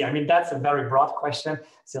PPC? I mean, that's a very broad question.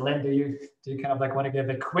 So Lynn, do you kind of like want to give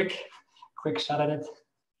a quick shot at it?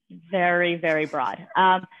 Very, very broad.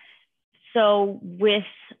 So with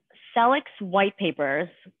Sellics white papers,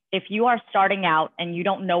 if you are starting out and you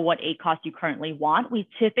don't know what ACoS you currently want, we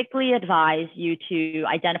typically advise you to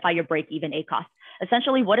identify your break-even ACoS.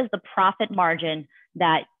 Essentially, what is the profit margin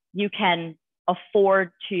that you can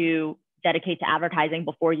afford to dedicate to advertising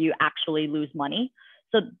before you actually lose money?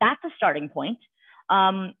 So that's a starting point.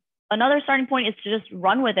 Another starting point is to just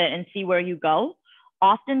run with it and see where you go.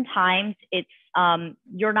 Oftentimes, it's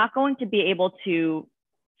you're not going to be able to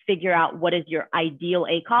figure out what is your ideal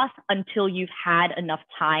ACoS until you've had enough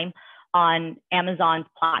time on Amazon's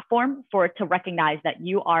platform for it to recognize that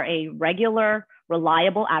you are a regular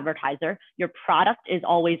reliable advertiser. Your product is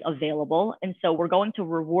always available. And so we're going to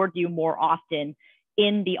reward you more often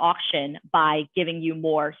in the auction by giving you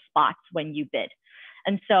more spots when you bid.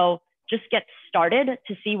 And so just get started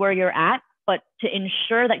to see where you're at. But to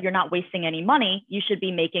ensure that you're not wasting any money, you should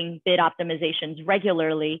be making bid optimizations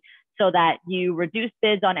regularly so that you reduce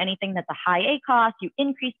bids on anything that's a high ACoS, you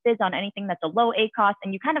increase bids on anything that's a low ACoS,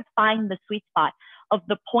 and you kind of find the sweet spot of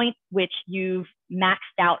the point which you've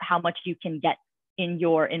maxed out how much you can get in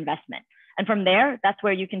your investment. And from there, that's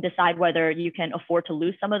where you can decide whether you can afford to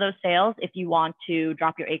lose some of those sales if you want to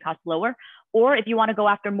drop your ACoS lower, or if you want to go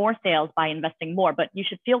after more sales by investing more. But you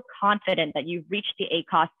should feel confident that you've reached the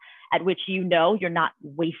ACoS at which you know you're not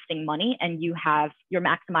wasting money and you're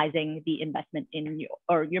maximizing the investment in you,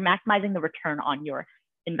 or you're maximizing the return on your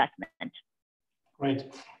investment. Great.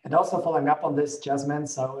 And also following up on this, Jasmine,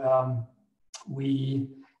 so we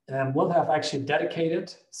will have actually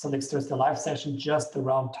dedicated Sellics Thursday live session just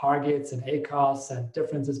around targets and ACoS and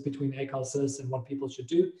differences between ACoSs and what people should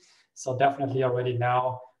do. So definitely already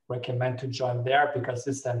now recommend to join there, because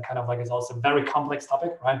this then kind of like is also a very complex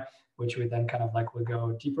topic, right? Which we then kind of like will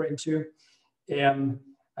go deeper into.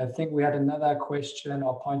 I think we had another question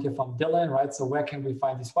or point here from Dylan, right? So where can we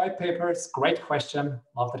find these white papers? Great question,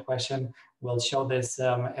 love that question. We'll show this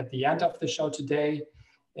at the end of the show today.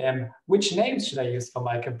 Which names should I use for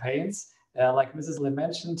my campaigns? Like Mrs. Lim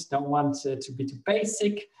mentioned, don't want to be too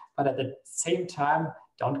basic, but at the same time,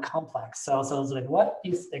 don't complex. So it's like, what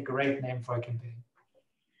is a great name for a campaign?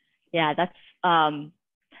 Yeah, that's,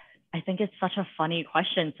 I think it's such a funny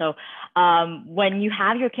question. So when you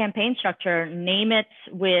have your campaign structure, name it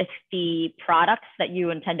with the products that you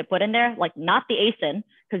intend to put in there, like not the ASIN,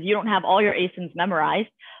 because you don't have all your ASINs memorized.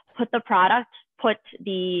 Put the product, put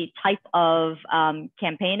the type of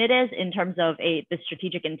campaign it is in terms of the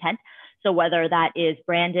strategic intent. So whether that is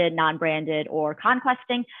branded, non-branded, or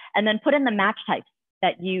conquesting, and then put in the match types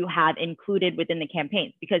that you have included within the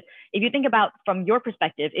campaigns. Because if you think about from your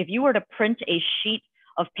perspective, if you were to print a sheet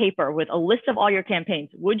of paper with a list of all your campaigns,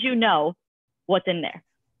 would you know what's in there?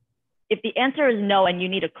 If the answer is no, and you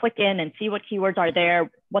need to click in and see what keywords are there,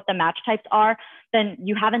 what the match types are, then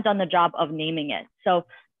you haven't done the job of naming it. So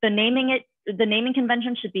the naming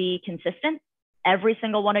convention should be consistent. Every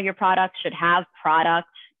single one of your products should have product,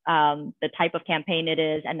 the type of campaign it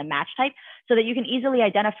is, and the match type, so that you can easily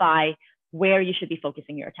identify where you should be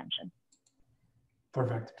focusing your attention.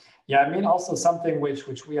 Perfect. Yeah, I mean, also something which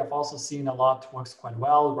we have also seen a lot works quite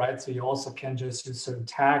well, right? So you also can just use certain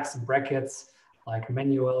tags and brackets like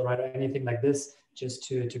manual, right? Or anything like this, just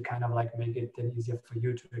to kind of like make it then easier for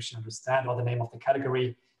you to actually understand, or the name of the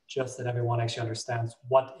category, just that everyone actually understands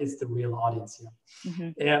what is the real audience here.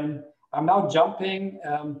 Mm-hmm. I'm now jumping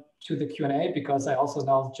to the Q&A, because I also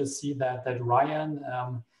now just see that Ryan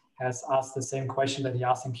has asked the same question that he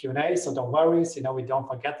asked in Q&A. So don't worry, we don't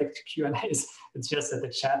forget the Q&As. It's just that the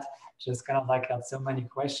chat just kind of like had so many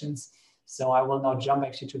questions. So I will now jump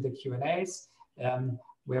actually to the Q&As,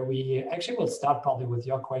 where we actually will start probably with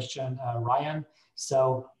your question, Ryan.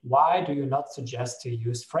 So why do you not suggest to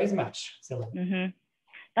use phrase match, Sellics? Mm-hmm.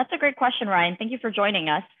 That's a great question, Ryan. Thank you for joining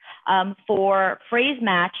us. For phrase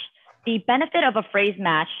match, the benefit of a phrase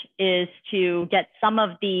match is to get some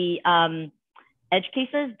of the edge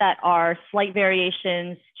cases that are slight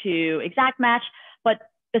variations to exact match, but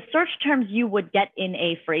the search terms you would get in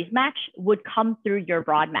a phrase match would come through your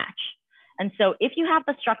broad match. And so if you have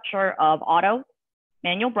the structure of auto,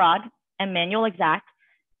 manual broad, and manual exact,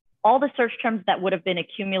 all the search terms that would have been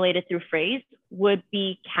accumulated through phrase would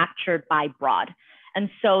be captured by broad. And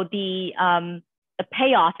so the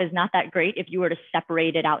payoff is not that great if you were to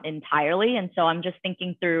separate it out entirely. And so I'm just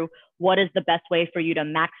thinking through what is the best way for you to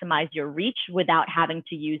maximize your reach without having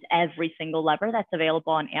to use every single lever that's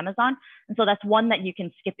available on Amazon. And so that's one that you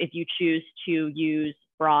can skip if you choose to use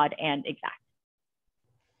broad and exact.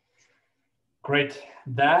 Great.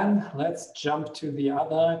 Then let's jump to the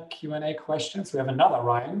other Q&A questions. We have another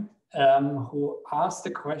Ryan who asked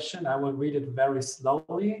the question. I will read it very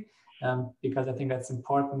slowly because I think that's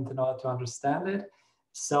important in order to understand it.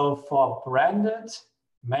 So for branded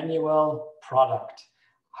manual product,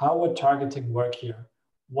 how would targeting work here?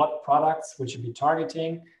 What products would you be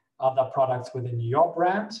targeting? Other products within your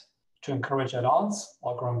brand to encourage add-ons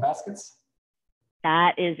or growing baskets?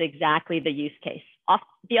 That is exactly the use case.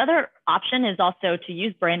 The other option is also to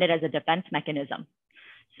use branded as a defense mechanism.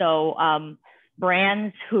 So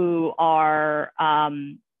brands who are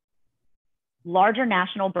larger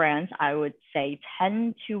national brands, I would say,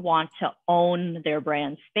 tend to want to own their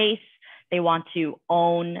brand space. They want to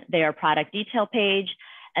own their product detail page.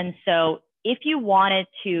 And so if you wanted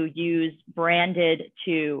to use branded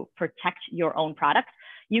to protect your own products,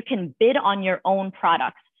 you can bid on your own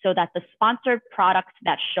products so that the sponsored products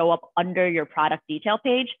that show up under your product detail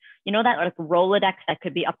page, you know, that like Rolodex that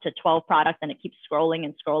could be up to 12 products and it keeps scrolling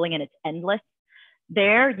and scrolling and it's endless.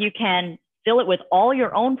 There you can fill it with all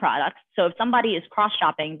your own products. So if somebody is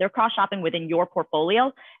cross-shopping, they're cross-shopping within your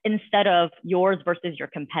portfolio instead of yours versus your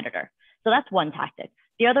competitor. So that's one tactic.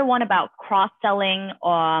 The other one about cross-selling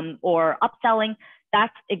or upselling,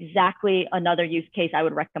 that's exactly another use case I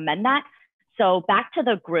would recommend that. So back to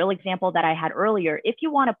the grill example that I had earlier, if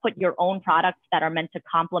you want to put your own products that are meant to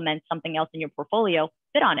complement something else in your portfolio,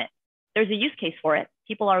 bid on it. There's a use case for it.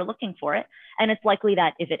 People are looking for it. And it's likely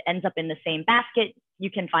that if it ends up in the same basket,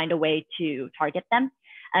 you can find a way to target them.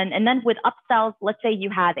 And then with upsells, let's say you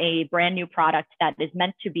have a brand new product that is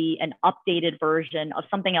meant to be an updated version of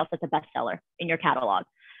something else that's a bestseller in your catalog.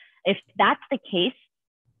 If that's the case,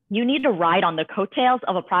 you need to ride on the coattails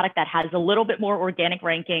of a product that has a little bit more organic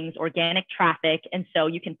rankings, organic traffic. And so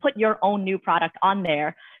you can put your own new product on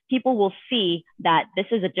there. People will see that this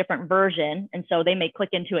is a different version. And so they may click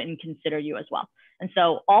into it and consider you as well. And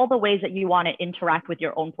so all the ways that you want to interact with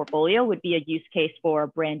your own portfolio would be a use case for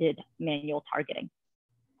branded manual targeting.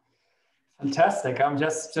 Fantastic. I'm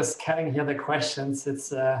just scanning here the questions.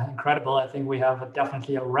 It's incredible. I think we have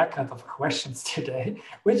definitely a record of questions today,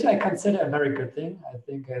 which I consider a very good thing. I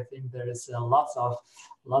think there is lots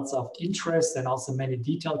of interest and also many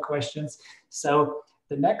detailed questions. So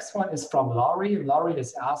the next one is from Laurie. Laurie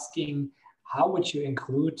is asking, how would you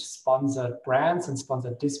include sponsored brands and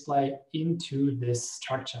sponsored display into this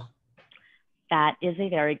structure? That is a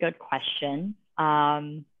very good question.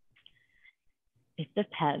 It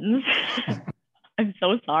depends. I'm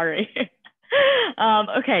so sorry.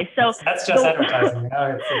 Okay, so that's just advertising.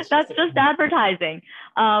 No, that's just advertising.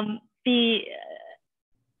 The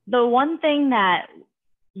one thing that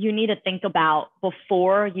you need to think about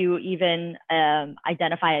before you even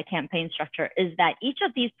identify a campaign structure is that each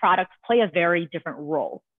of these products play a very different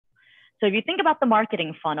role. So if you think about the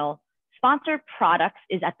marketing funnel, sponsored products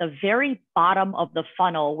is at the very bottom of the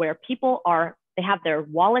funnel where people are, they have their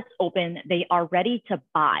wallets open, they are ready to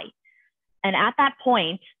buy. And at that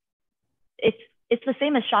point, it's the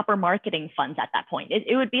same as shopper marketing funds at that point.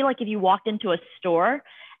 It would be like if you walked into a store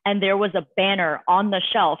and there was a banner on the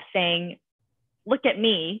shelf saying, look at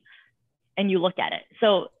me, and you look at it.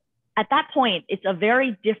 So at that point, it's a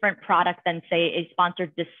very different product than, say, a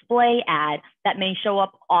sponsored display ad that may show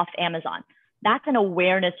up off Amazon. That's an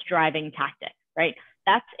awareness driving tactic, right?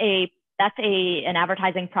 That's an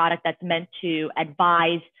advertising product that's meant to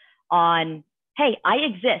advise on, hey, I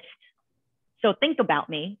exist. So think about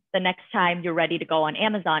me the next time you're ready to go on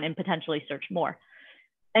Amazon and potentially search more.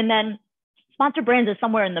 And then sponsored brands is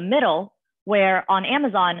somewhere in the middle where on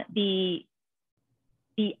Amazon, the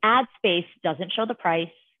ad space doesn't show the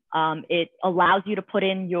price. It allows you to put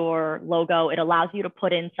in your logo. It allows you to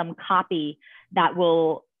put in some copy that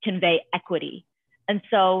will convey equity. And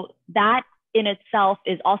so that in itself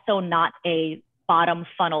is also not a bottom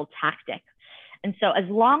funnel tactic. And so as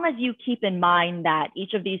long as you keep in mind that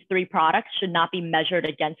each of these three products should not be measured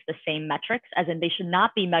against the same metrics, as in they should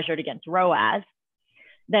not be measured against ROAS,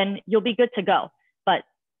 then you'll be good to go. But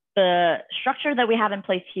the structure that we have in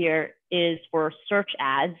place here is for search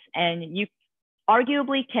ads, and you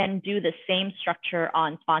arguably can do the same structure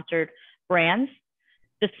on sponsored brands.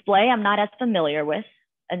 Display, I'm not as familiar with.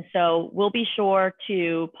 And so we'll be sure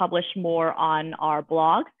to publish more on our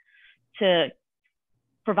blog to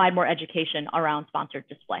provide more education around sponsored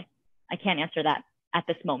display. I can't answer that at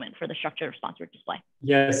this moment for the structure of sponsored display.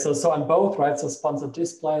 Yeah, so on both, right? So sponsored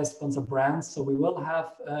display, sponsored brands. So we will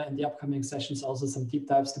have in the upcoming sessions also some deep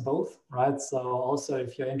dives to both, right? So also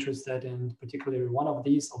if you're interested in particularly one of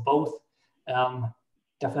these or both,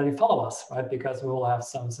 definitely follow us, right? Because we will have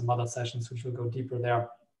some other sessions which will go deeper there.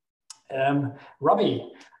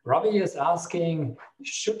 Robbie is asking,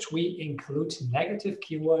 should we include negative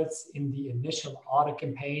keywords in the initial auto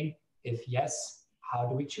campaign? If yes, how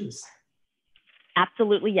do we choose?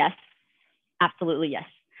 Absolutely yes. Absolutely yes.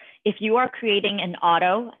 If you are creating an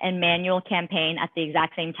auto and manual campaign at the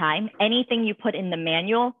exact same time, anything you put in the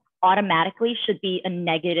manual automatically should be a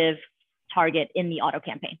negative target in the auto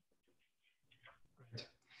campaign.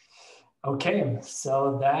 Okay,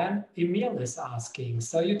 so then Emil is asking,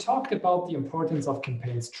 so you talked about the importance of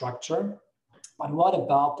campaign structure, but what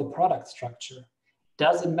about the product structure?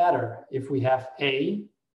 Does it matter if we have A,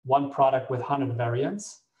 one product with 100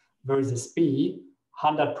 variants versus B,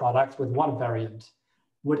 100 products with one variant?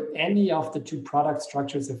 Would any of the two product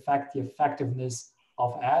structures affect the effectiveness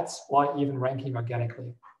of ads or even ranking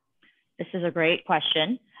organically? This is a great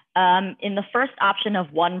question. In the first option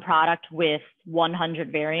of one product with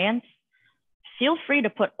 100 variants, feel free to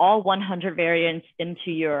put all 100 variants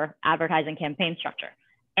into your advertising campaign structure.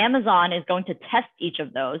 Amazon is going to test each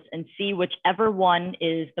of those and see whichever one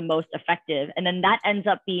is the most effective. And then that ends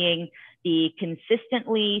up being the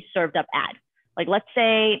consistently served up ad. Like let's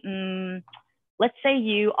say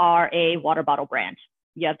you are a water bottle brand.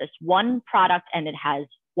 You have this one product and it has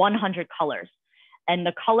 100 colors. And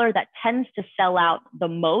the color that tends to sell out the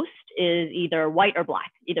most is either white or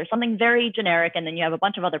black, either something very generic, and then you have a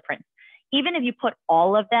bunch of other prints. Even if you put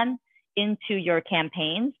all of them into your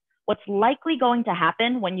campaigns, what's likely going to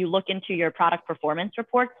happen when you look into your product performance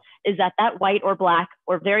reports is that that white or black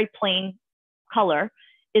or very plain color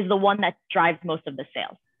is the one that drives most of the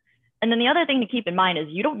sales. And then the other thing to keep in mind is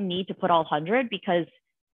you don't need to put all 100, because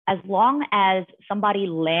as long as somebody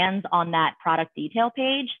lands on that product detail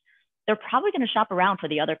page, they're probably going to shop around for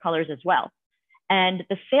the other colors as well. And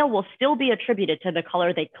the sale will still be attributed to the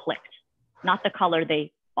color they clicked, not the color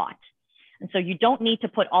they bought. And so you don't need to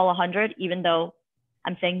put all 100, even though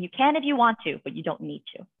I'm saying you can if you want to, but you don't need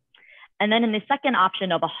to. And then in the second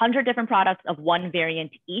option of 100 different products of one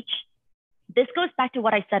variant each, this goes back to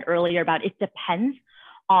what I said earlier about it depends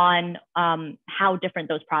on how different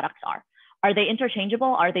those products are. Are they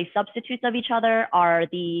interchangeable? Are they substitutes of each other? Are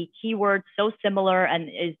the keywords so similar, and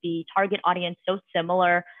is the target audience so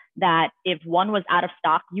similar that if one was out of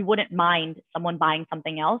stock, you wouldn't mind someone buying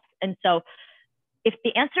something else? And so if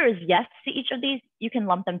the answer is yes to each of these, you can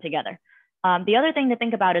lump them together. The other thing to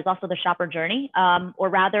think about is also the shopper journey, or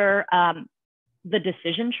rather the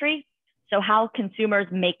decision tree. So how consumers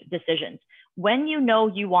make decisions. When you know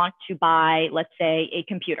you want to buy, let's say, a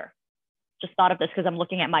computer, just thought of this because I'm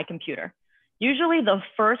looking at my computer. Usually the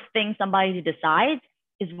first thing somebody decides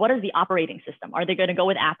is, what is the operating system? Are they going to go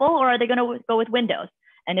with Apple or are they going to go with Windows?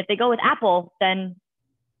 And if they go with Apple, then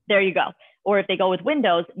there you go. Or if they go with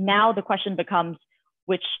Windows, now the question becomes,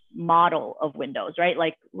 which model of Windows, right?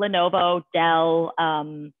 Like Lenovo, Dell,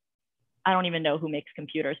 I don't even know who makes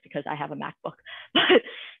computers because I have a MacBook.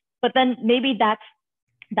 But then maybe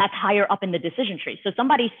that's higher up in the decision tree. So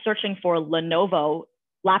somebody searching for Lenovo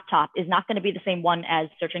laptop is not going to be the same one as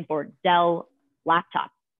searching for Dell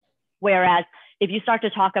laptop. Whereas if you start to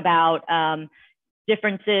talk about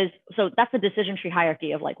differences, so that's the decision tree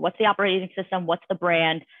hierarchy of like, what's the operating system, what's the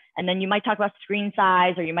brand, and then you might talk about screen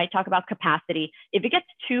size, or you might talk about capacity. If it gets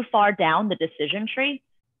too far down the decision tree,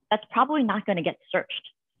 that's probably not going to get searched.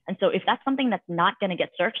 And so if that's something that's not going to get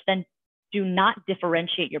searched, then do not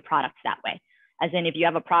differentiate your products that way. As in, if you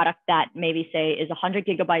have a product that maybe say is 100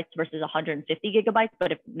 gigabytes versus 150 gigabytes,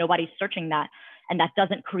 but if nobody's searching that and that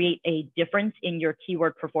doesn't create a difference in your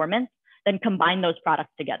keyword performance, then combine those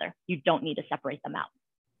products together. You don't need to separate them out.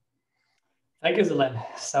 Thank you, Zelin.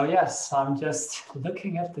 So yes, I'm just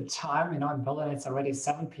looking at the time. In Berlin, it's already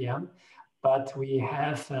 7 p.m., but we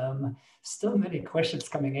have still many questions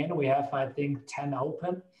coming in. We have, I think, 10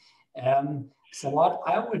 open. So what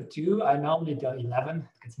I would do, I normally do 11,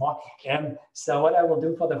 it's more. So what I will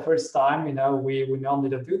do for the first time, we normally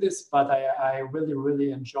don't do this, but I really,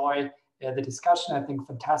 really enjoy the discussion. I think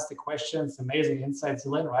fantastic questions, amazing insights,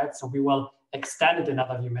 Lynn, right? So we will extend it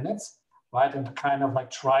another few minutes, right? And kind of like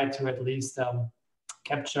try to at least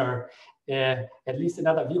capture at least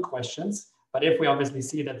another few questions. But if we obviously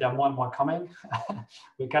see that there are more and more coming,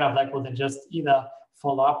 we kind of like will then just either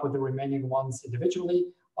follow up with the remaining ones individually,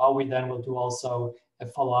 or we then will do also a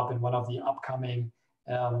follow-up in one of the upcoming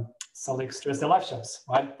Sellics Thursday live shows,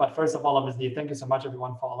 right? But first of all, obviously, thank you so much,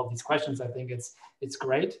 everyone, for all of these questions. I think it's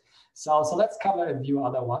great. So let's cover a few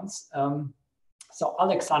other ones. So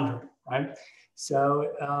Alexander, right?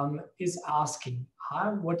 So is asking,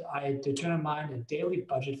 how would I determine a daily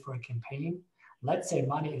budget for a campaign? Let's say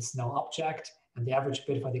money is no object and the average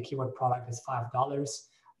bid for the keyword product is $5.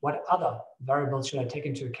 What other variables should I take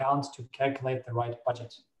into account to calculate the right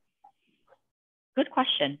budget? Good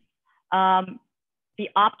question. The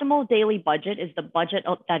optimal daily budget is the budget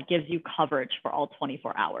that gives you coverage for all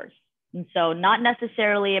 24 hours. And so not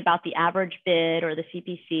necessarily about the average bid or the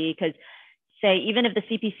CPC, because say, even if the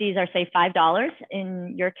CPCs are say $5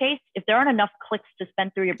 in your case, if there aren't enough clicks to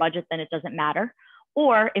spend through your budget, then it doesn't matter.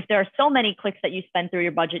 Or if there are so many clicks that you spend through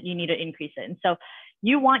your budget, you need to increase it. And so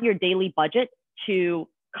you want your daily budget to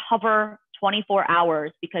cover 24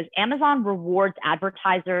 hours, because Amazon rewards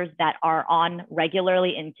advertisers that are on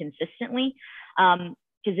regularly and consistently.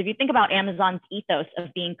 Because if you think about Amazon's ethos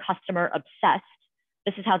of being customer obsessed,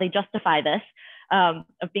 this is how they justify this, of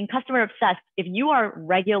being customer obsessed. If you are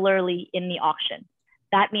regularly in the auction,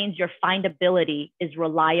 that means your findability is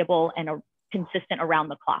reliable and consistent around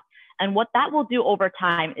the clock. And what that will do over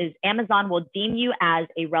time is Amazon will deem you as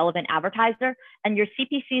a relevant advertiser, and your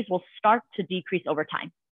CPCs will start to decrease over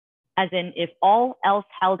time. As in, if all else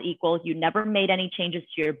held equal, you never made any changes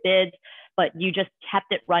to your bids, but you just kept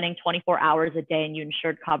it running 24 hours a day and you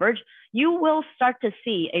ensured coverage, you will start to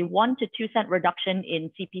see a 1 to 2 cent reduction in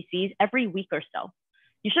CPCs every week or so.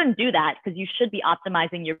 You shouldn't do that because you should be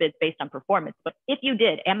optimizing your bids based on performance. But if you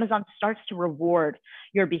did, Amazon starts to reward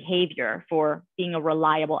your behavior for being a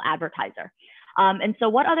reliable advertiser. And so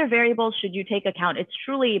what other variables should you take account? It's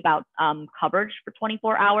truly about coverage for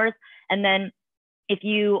 24 hours. And then if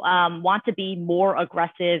you want to be more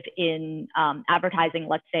aggressive in advertising,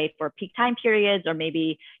 let's say for peak time periods, or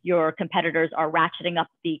maybe your competitors are ratcheting up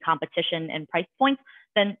the competition and price points,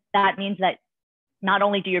 then that means that not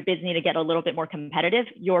only do your bids need to get a little bit more competitive,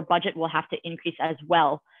 your budget will have to increase as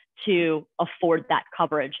well to afford that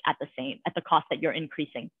coverage at the cost that you're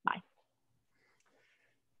increasing by.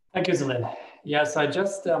 Thank you, Celine. Yes, I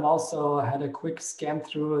just also had a quick scan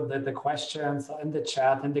through the questions in the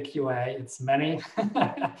chat, in the QA. It's many.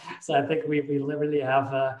 So I think we literally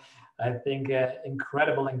have,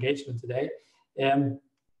 incredible engagement today. And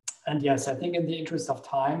yes, I think in the interest of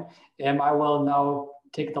time, I will now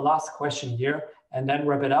take the last question here and then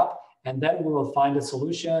wrap it up. And then we will find a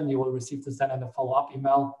solution. You will receive this then in a follow-up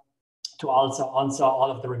email to also answer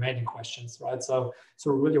all of the remaining questions, right? So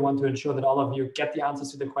we really want to ensure that all of you get the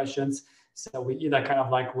answers to the questions. So we either kind of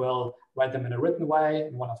like will write them in a written way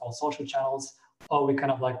in one of our social channels, or we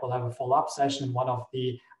kind of like will have a follow-up session in one of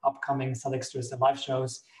the upcoming Sellics Thursday live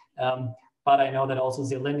shows. But I know that also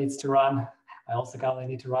Zelin needs to run. I also kind of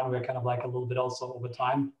need to run. We're kind of like a little bit also over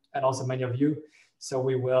time, and also many of you. So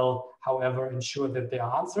we will, however, ensure that they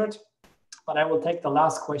are answered. But I will take the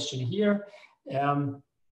last question here.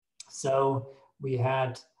 So we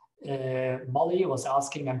had Molly was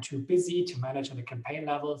asking, I'm too busy to manage at a campaign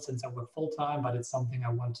level since I work full-time, but it's something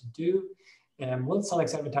I want to do. Will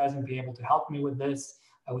Sellics Advertising be able to help me with this?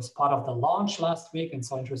 I was part of the launch last week and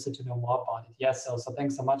so interested to know more about it. Yes, so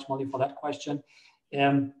thanks so much, Molly, for that question.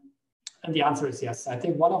 And the answer is yes. I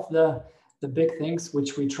think one of the big things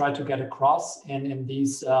which we try to get across in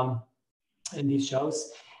these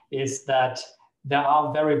shows is that there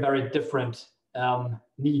are very, very different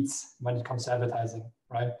needs when it comes to advertising,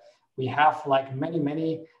 right? We have like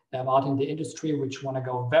many out in the industry which want to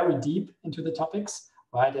go very deep into the topics,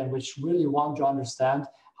 right? And which really want to understand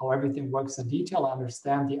how everything works in detail,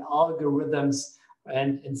 understand the algorithms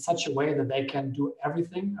and in such a way that they can do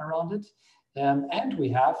everything around it. And we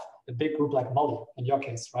have a big group like Molly in your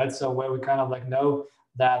case, right? So where we kind of like know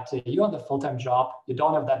that you're on the full-time job, you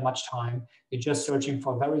don't have that much time, you're just searching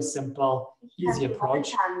for a very simple, easy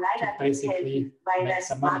approach to basically make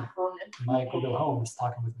some money. My Google Home is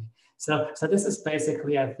talking with me. So this is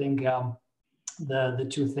basically, I think, the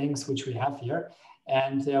two things which we have here.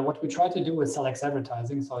 And what we try to do with Sellics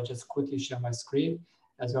Advertising, so I'll just quickly share my screen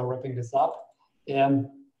as we're wrapping this up,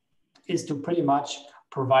 is to pretty much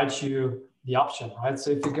provide you the option, right? So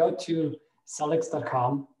if you go to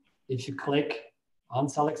sellics.com, if you click on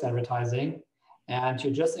Sellics Advertising, and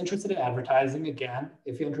you're just interested in advertising, again,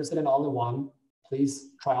 if you're interested in all-in-one, please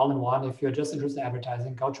try all-in-one. If you're just interested in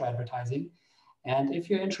advertising, go try advertising. And if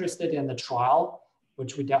you're interested in the trial,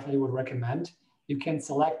 which we definitely would recommend, you can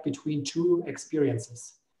select between two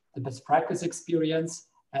experiences, the best practice experience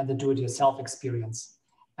and the do-it-yourself experience.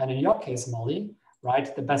 And in your case, Molly,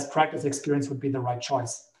 right, the best practice experience would be the right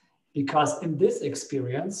choice. Because in this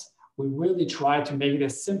experience, we really try to make it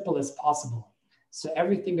as simple as possible. So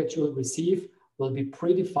everything that you will receive will be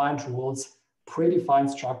predefined rules, predefined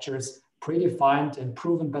structures, predefined and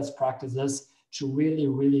proven best practices to really,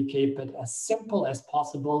 really keep it as simple as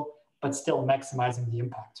possible, but still maximizing the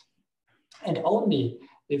impact. And only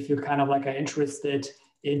if you kind of like are interested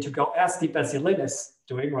in to go as deep as Zelin is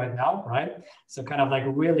doing right now, right? So kind of like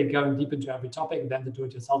really going deep into every topic, then the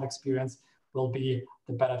do-it-yourself experience will be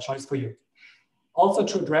the better choice for you. Also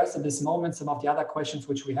to address at this moment some of the other questions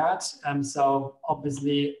which we had. So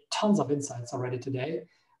obviously tons of insights already today,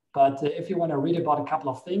 but if you want to read about a couple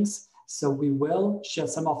of things, so we will share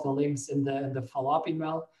some of the links in the follow-up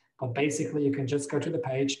email, but basically you can just go to the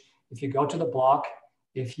page. If you go to the blog,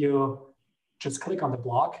 if you just click on the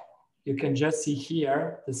blog, you can just see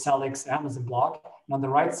here the Sellics Amazon blog. And on the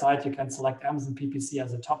right side, you can select Amazon PPC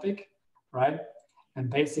as a topic, right? And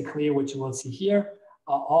basically what you will see here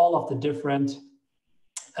are all of the different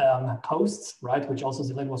posts, right, which also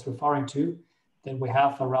Zelin was referring to, that we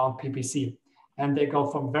have around PPC. And they go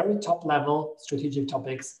from very top level strategic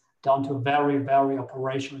topics down to very, very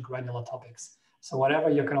operational granular topics. So whatever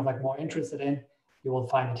you're kind of like more interested in, you will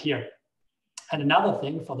find it here. And another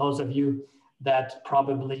thing for those of you that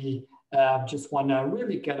probably just want to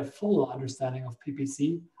really get a full understanding of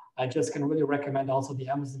PPC, I just can really recommend also the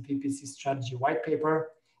Amazon PPC strategy white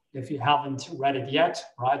paper. If you haven't read it yet,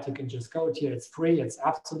 right, you can just go to it. It's free, it's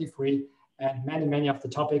absolutely free. And many of the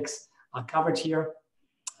topics are covered here.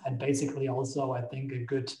 And basically also, I think, a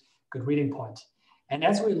good reading point. And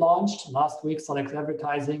as we launched last week, Sellics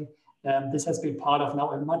Advertising, this has been part of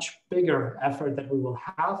now a much bigger effort that we will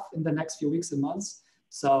have in the next few weeks and months.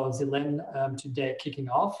 So Zilin today kicking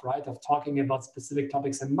off, right, of talking about specific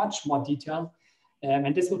topics in much more detail.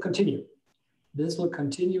 And this will continue. This will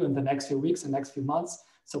continue in the next few weeks and next few months.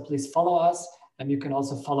 So please follow us. And you can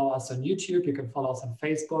also follow us on YouTube. You can follow us on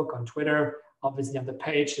Facebook, on Twitter, obviously on the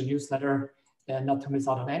page, the newsletter, and not to miss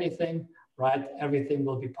out on anything, right? Everything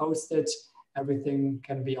will be posted. Everything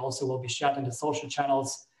will be shared in the social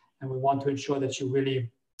channels. And we want to ensure that you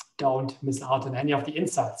really don't miss out on any of the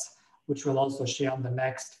insights, which we'll also share in the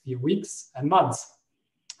next few weeks and months.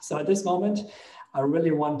 So at this moment, I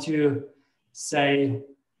really want to say,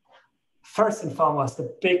 first and foremost, a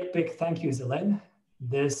big thank you, Zilin.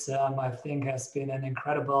 This, I think, has been an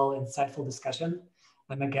incredible, insightful discussion.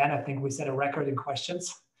 And again, I think we set a record in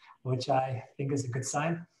questions, which I think is a good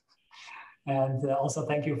sign. And also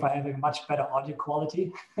thank you for having much better audio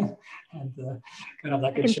quality. And kind of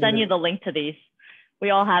like I can send you the link to these. We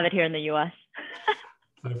all have it here in the US.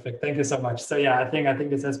 Perfect. Thank you so much. So yeah, I think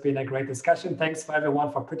this has been a great discussion. Thanks for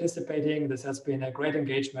everyone for participating. This has been a great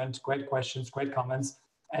engagement, great questions, great comments.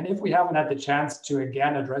 And if we haven't had the chance to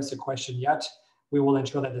again address your question yet, we will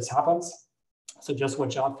ensure that this happens. So just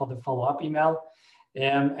watch out for the follow-up email.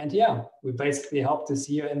 And yeah, we basically hope to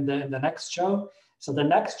see you in the next show. So the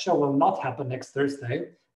next show will not happen next Thursday,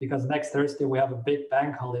 because next Thursday we have a big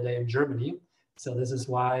bank holiday in Germany. So this is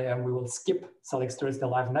why we will skip Sellics Thursday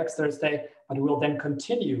Live next Thursday, but we will then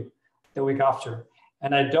continue the week after.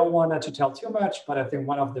 And I don't want to tell too much, but I think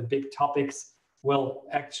one of the big topics will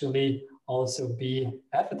actually also be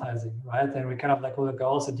advertising, right? And we kind of like will go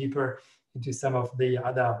also deeper into some of the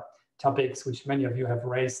other topics which many of you have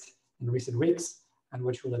raised in recent weeks and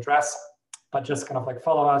which we'll address. But just kind of like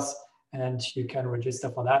follow us and you can register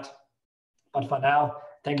for that. But for now,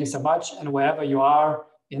 thank you so much. And wherever you are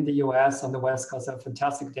in the US, on the West Coast, have a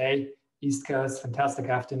fantastic day. East Coast, fantastic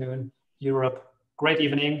afternoon. Europe, great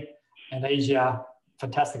evening. And Asia,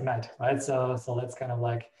 fantastic night, right? So let's kind of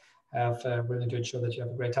like have really to ensure that you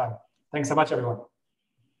have a great time. Thanks so much, everyone.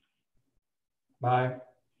 Bye.